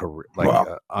 like a career, like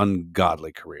an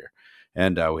ungodly career.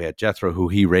 And we had Jethro, who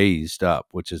he raised up,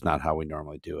 which is not how we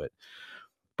normally do it.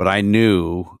 But I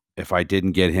knew if I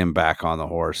didn't get him back on the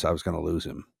horse, I was going to lose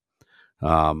him.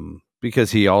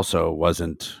 Because he also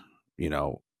wasn't,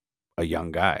 a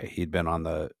young guy. He'd been on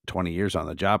the 20 years on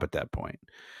the job at that point.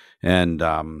 And,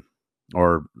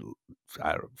 or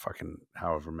I don't fucking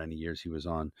however many years he was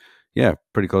on. Yeah,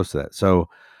 pretty close to that. So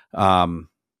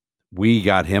we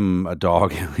got him a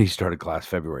dog, and he started class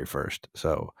February 1st.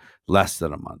 So less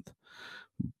than a month.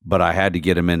 But I had to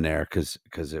get him in there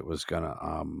because it was gonna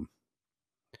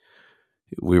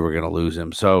we were gonna lose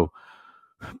him. So,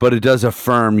 but it does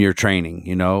affirm your training,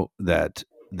 that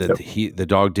Yep. the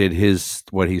dog did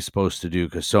what he's supposed to do,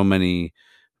 because so many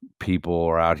people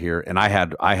are out here, and I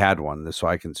had one, so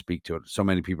I can speak to it. So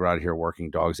many people are out here working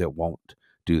dogs that won't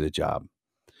do the job.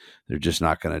 They're just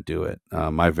not going to do it.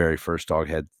 My very first dog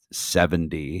had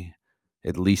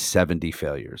at least 70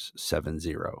 failures,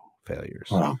 70 failures.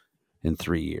 Wow. In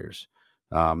 3 years.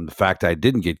 The fact I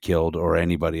didn't get killed, or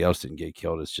anybody else didn't get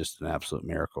killed, is just an absolute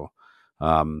miracle.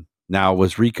 Now,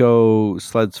 was Rico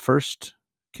SLED's first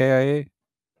KIA?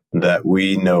 That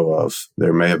we know of.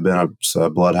 There may have been a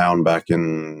bloodhound back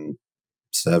in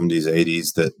 70s,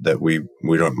 80s that we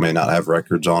may not have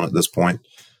records on at this point.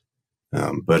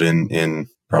 But in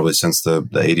probably since the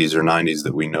 80s or 90s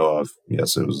that we know of,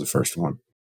 yes, it was the first one.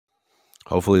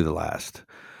 Hopefully the last.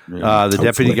 Yeah. The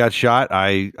deputy got shot.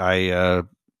 I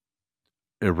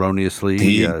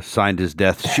erroneously signed his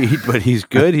death sheet, but he's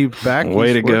good. He's back.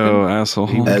 Way to go,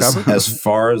 asshole. As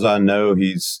far as I know,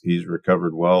 he's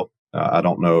recovered well. I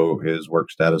don't know his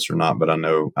work status or not, but I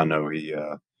know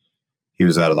he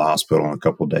was out of the hospital in a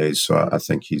couple of days, so I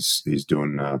think he's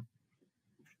doing all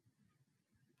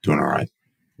right.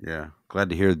 Yeah, glad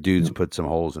to hear the dudes put some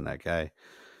holes in that guy.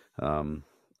 I'm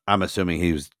assuming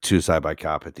he was suicide by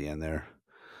cop at the end there,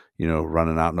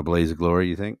 running out in a blaze of glory.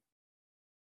 You think?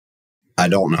 I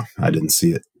don't know. I didn't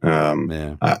see it.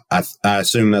 Yeah. I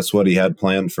assume that's what he had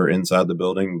planned for inside the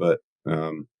building, but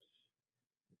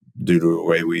due to the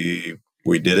way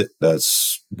we did it,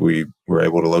 we were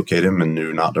able to locate him and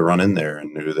knew not to run in there,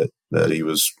 and knew that he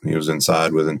was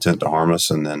inside with intent to harm us.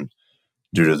 And then,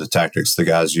 due to the tactics the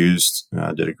guys used,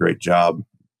 did a great job.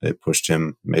 They pushed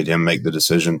him, made him make the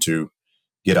decision to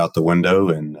get out the window,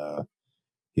 and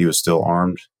he was still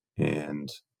armed,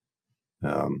 and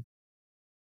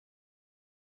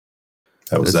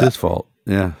that's his fault.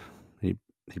 Yeah, he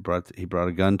brought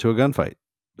a gun to a gunfight,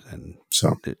 and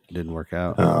so it didn't work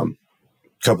out.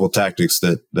 Couple of tactics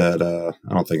that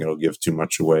I don't think it'll give too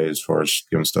much away as far as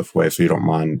giving stuff away. If you don't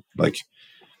mind, like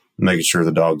making sure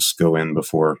the dogs go in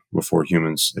before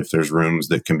humans. If there's rooms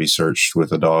that can be searched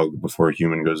with a dog before a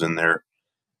human goes in there,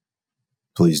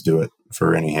 please do it.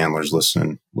 For any handlers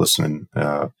listening,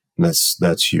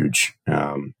 that's huge.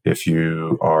 If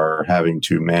you are having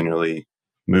to manually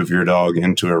move your dog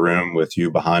into a room with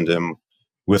you behind him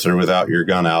with or without your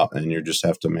gun out, and you just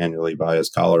have to manually buy his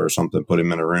collar or something, put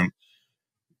him in a room,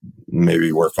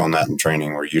 maybe work on that in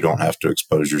training where you don't have to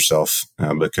expose yourself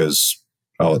because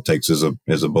all it takes is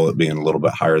a bullet being a little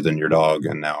bit higher than your dog,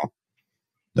 and now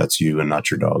that's you and not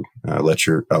your dog.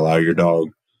 Allow your dog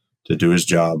to do his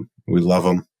job. We love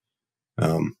him.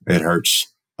 It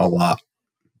hurts a lot,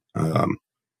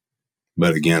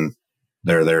 but again,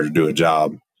 they're there to do a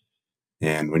job,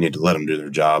 and we need to let them do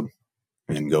their job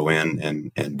and go in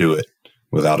and do it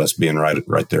without us being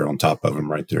right there on top of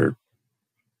them, right there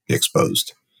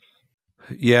exposed.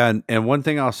 Yeah, and one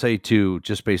thing I'll say too,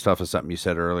 just based off of something you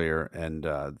said earlier, and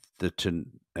the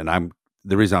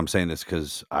reason I'm saying this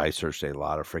because I searched a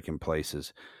lot of freaking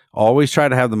places. Always try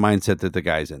to have the mindset that the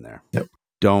guy's in there. Yep.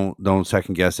 Don't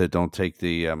second guess it. Don't take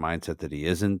the mindset that he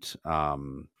isn't.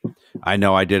 I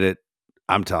know I did it.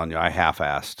 I'm telling you, I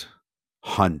half-assed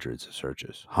hundreds of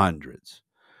searches, hundreds.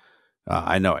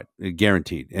 I know it,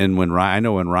 guaranteed. And when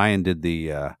Ryan did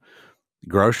the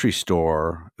grocery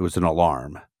store, it was an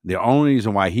alarm. The only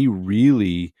reason why he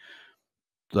really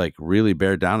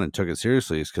bared down and took it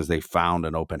seriously is because they found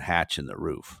an open hatch in the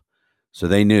roof. So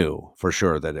they knew for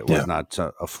sure that it was not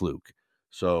a fluke.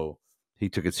 So he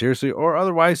took it seriously, or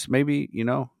otherwise maybe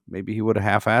he would have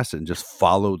half-assed it and just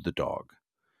followed the dog,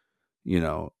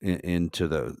 into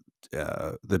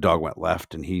the dog went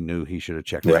left and he knew he should have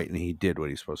checked right, and he did what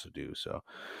he's supposed to do. So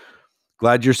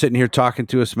glad you're sitting here talking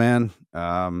to us, man.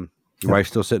 Your wife's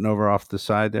still sitting over off the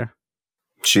side there?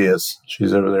 She is.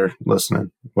 She's over there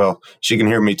listening. Well, she can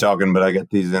hear me talking, but I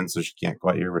got these in, so she can't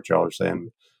quite hear what y'all are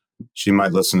saying. She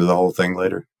might listen to the whole thing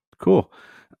later. Cool.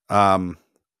 Well,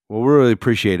 we really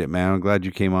appreciate it, man. I'm glad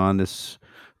you came on. This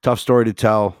tough story to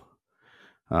tell.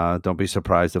 Don't be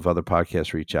surprised if other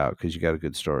podcasts reach out because you got a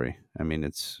good story. I mean,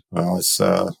 it's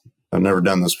I've never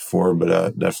done this before,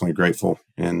 but definitely grateful,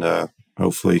 and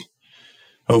hopefully,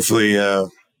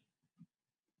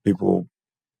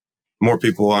 more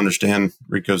people will understand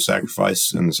Rico's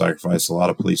sacrifice and the sacrifice a lot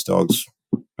of police dogs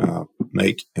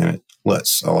make, and it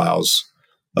allows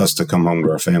us to come home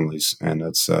to our families. And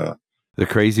that's the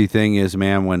crazy thing is,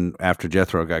 man, when after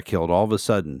Jethro got killed, all of a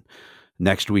sudden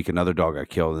next week another dog got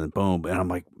killed, and then boom, and I'm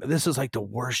like, this is like the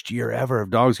worst year ever of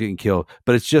dogs getting killed.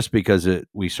 But it's just because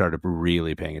we started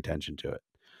really paying attention to it,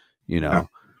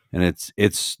 and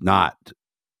it's not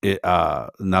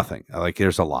nothing. Like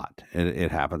there's a lot.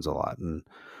 It happens a lot, and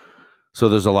so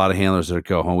there's a lot of handlers that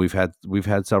go home. We've had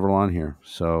several on here.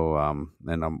 So,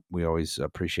 and we always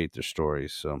appreciate their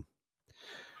stories. So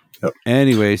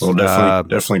anyways, well,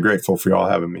 definitely grateful for y'all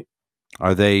having me.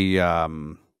 Are they,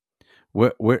 so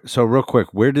real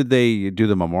quick, where did they do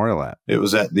the memorial at? It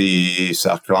was at the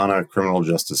South Carolina Criminal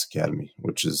Justice Academy,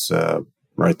 which is,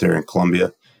 right there in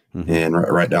Columbia, and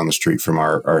right down the street from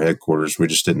our headquarters. We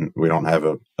don't have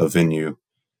a venue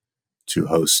to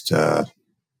host,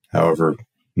 however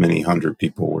many hundred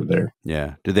people were there.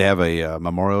 Yeah. Did they have a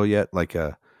memorial yet? Like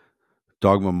a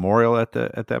dog memorial at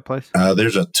that place?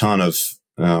 There's a ton of,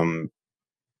 are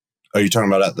you talking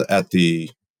about at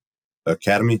the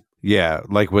academy? Yeah.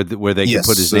 Like where they can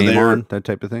put his name on, that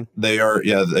type of thing? They are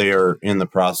in the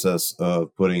process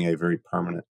of putting a very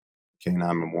permanent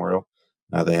canine memorial.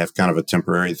 They have kind of a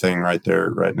temporary thing right there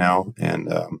right now.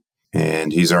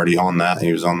 And he's already on that.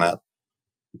 He was on that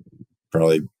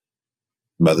probably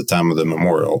by the time of the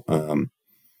memorial.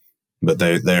 But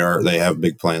they have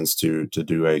big plans to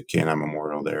do a canine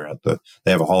memorial there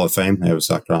they have a Hall of Fame. They have a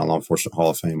South Carolina Law Enforcement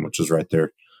Hall of Fame, which is right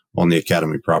there on the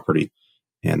academy property.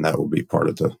 And that will be part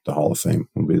of the Hall of Fame,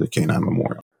 will be the canine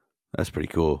memorial. That's pretty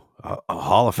cool. A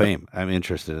Hall of Fame. I'm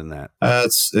interested in that.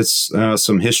 It's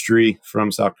some history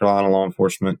from South Carolina law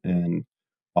enforcement and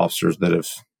officers that have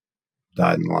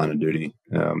died in the line of duty.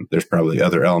 There's probably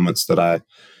other elements that I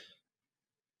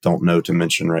don't know to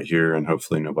mention right here, and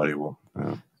hopefully nobody will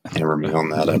hammer me on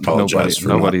that. I apologize for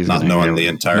not knowing the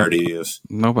entirety of.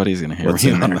 Nobody's going to hear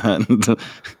me on that.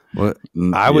 Well,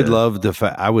 I would love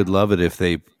it if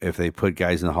they put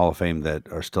guys in the Hall of Fame that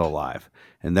are still alive,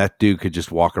 and that dude could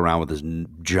just walk around with his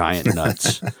giant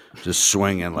nuts, just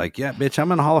swinging like, "Yeah, bitch,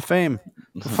 I'm in the Hall of Fame.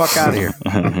 Get the fuck out of here.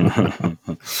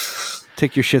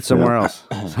 Take your shit somewhere else."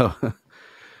 So,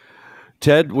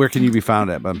 Ted, where can you be found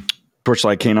at, bud?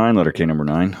 Torchlight K9, letter K number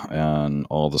 9, and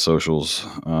all the socials,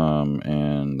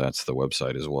 and that's the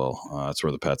website as well. That's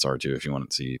where the pets are too. If you want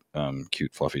to see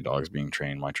cute, fluffy dogs being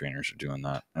trained, my trainers are doing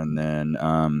that. And then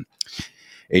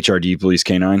HRD Police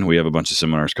K9, we have a bunch of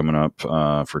seminars coming up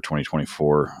for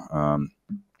 2024.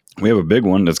 We have a big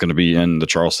one that's going to be in the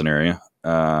Charleston area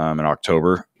in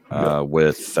October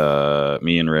with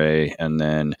me and Ray, and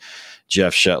then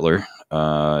Jeff Shetler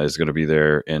is going to be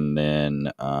there, and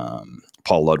then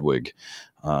Paul Ludwig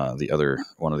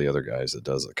one of the other guys that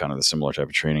does kind of the similar type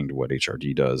of training to what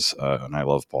HRD does. And I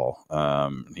love Paul.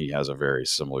 He has a very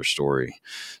similar story.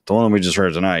 The one we just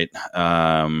heard tonight,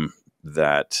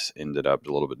 that ended up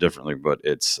a little bit differently, but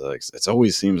it's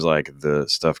always seems like the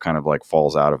stuff kind of like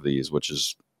falls out of these, which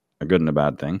is a good and a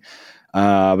bad thing.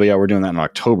 But yeah, we're doing that in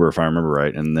October, if I remember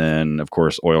right. And then, of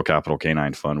course, Oil Capital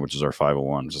Canine Fund, which is our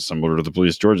 501, which is similar to the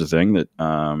Police Georgia thing that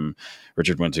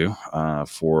Richard went to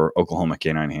for Oklahoma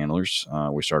canine handlers.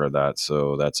 We started that.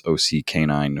 So that's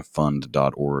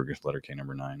occaninefund.org, letter K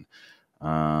number 9.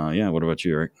 Yeah, what about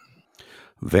you, Eric?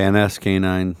 Van Ness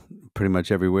Canine, pretty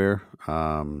much everywhere.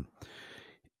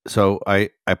 So I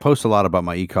post a lot about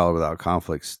my e-collar without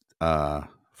conflicts for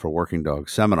Working Dog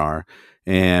seminar,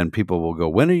 and people will go,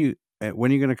 when are you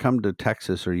going to come to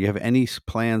Texas, or you have any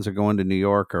plans of going to New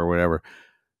York or whatever?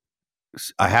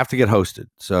 I have to get hosted.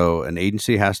 So an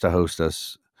agency has to host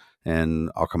us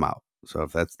and I'll come out. So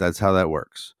if that's how that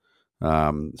works.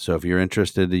 So if you're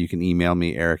interested, you can email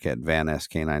me,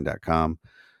 eric@vanscanine.com.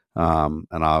 And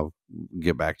I'll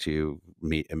get back to you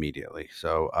immediately.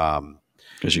 So,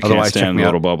 because you can't stand the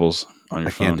little bubbles on your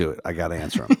phone. I can't do it. I got to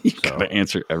answer them. You got to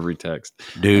answer every text.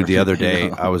 Dude, the other day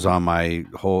I was on my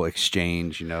whole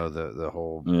exchange, the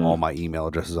whole, all my email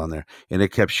addresses on there, and it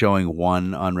kept showing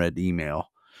one unread email.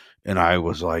 And I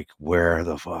was like, where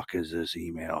the fuck is this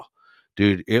email?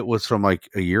 Dude, it was from like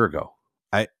a year ago.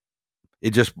 It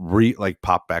just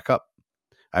popped back up.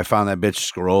 I found that bitch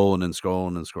scrolling and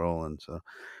scrolling and scrolling. So,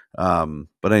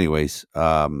 but anyways,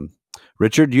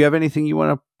 Richard, do you have anything you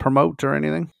want to promote or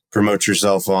anything? Promote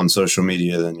yourself on social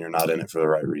media, then you're not in it for the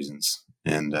right reasons.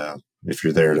 And if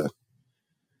you're there to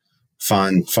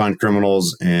find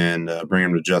criminals and bring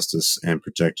them to justice and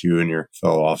protect you and your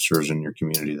fellow officers and your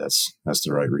community, that's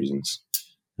the right reasons.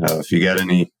 If you got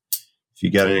any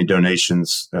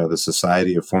donations, the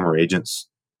Society of Former Agents,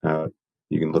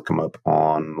 you can look them up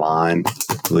online.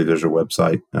 I believe there's a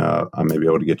website. I may be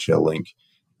able to get you a link,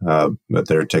 but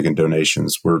they're taking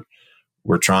donations. We're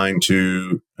trying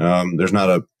to. There's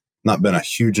not been a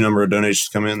huge number of donations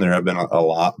come in. There have been a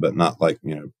lot, but not like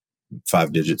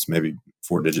 5 digits, maybe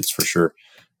 4 digits for sure.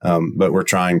 But we're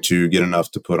trying to get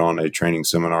enough to put on a training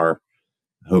seminar,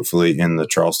 hopefully in the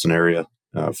Charleston area,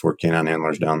 for canine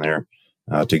handlers down there,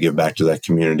 to give back to that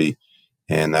community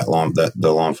and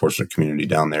the law enforcement community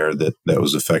down there that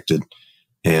was affected,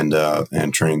 and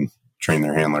train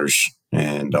their handlers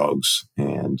and dogs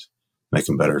and make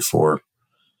them better for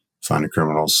finding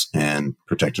criminals and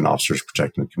protecting officers,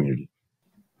 protecting the community.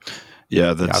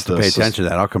 Yeah, that's I have to pay attention to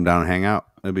that. I'll come down and hang out.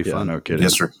 It'd be fun. No kidding.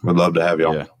 Yes, sir. Would love to have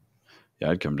y'all. Yeah,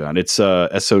 I'd come down. It's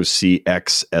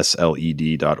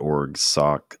SOCXSLED.org,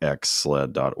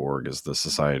 SOCXSLED.org is the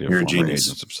Society of Former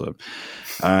Agents of SLED.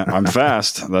 I'm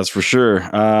fast, that's for sure.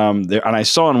 And I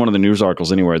saw in one of the news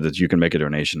articles anywhere that you can make a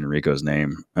donation in Rico's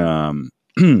name.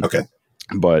 Okay.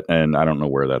 And I don't know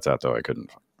where that's at though. I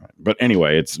couldn't. But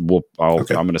anyway, I'm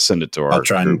going to send it to our. I'll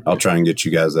try and get you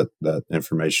guys that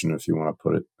information if you want to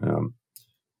put it.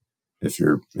 If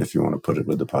you want to put it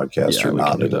with the podcast or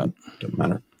not, it doesn't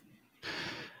matter.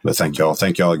 But thank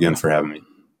y'all again for having me.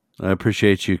 I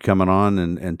appreciate you coming on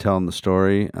and telling the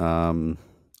story. I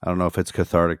don't know if it's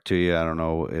cathartic to you. I don't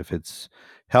know if it's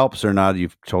helps or not.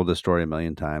 You've told this story a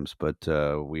million times, but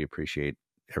we appreciate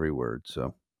every word.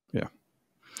 So yeah.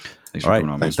 Thanks for coming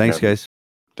on. Thanks guys.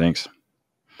 Thanks.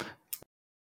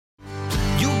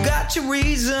 You got your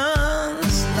reasons,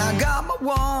 I got my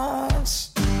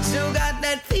wants. Still got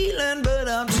that feeling, but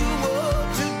I'm too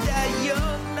old to die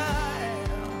young now.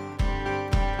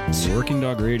 Working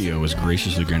Dog Radio was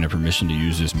graciously granted permission to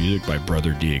use this music by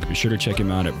Brother Deeg. Be sure to check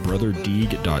him out at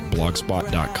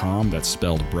brotherdeeg.blogspot.com. That's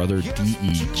spelled brother,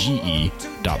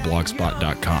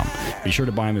 DEGE.blogspot.com. Be sure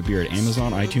to buy him a beer at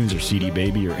Amazon, iTunes, or CD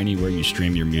Baby, or anywhere you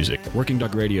stream your music. Working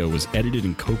Dog Radio was edited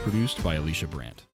and co-produced by Alicia Brandt.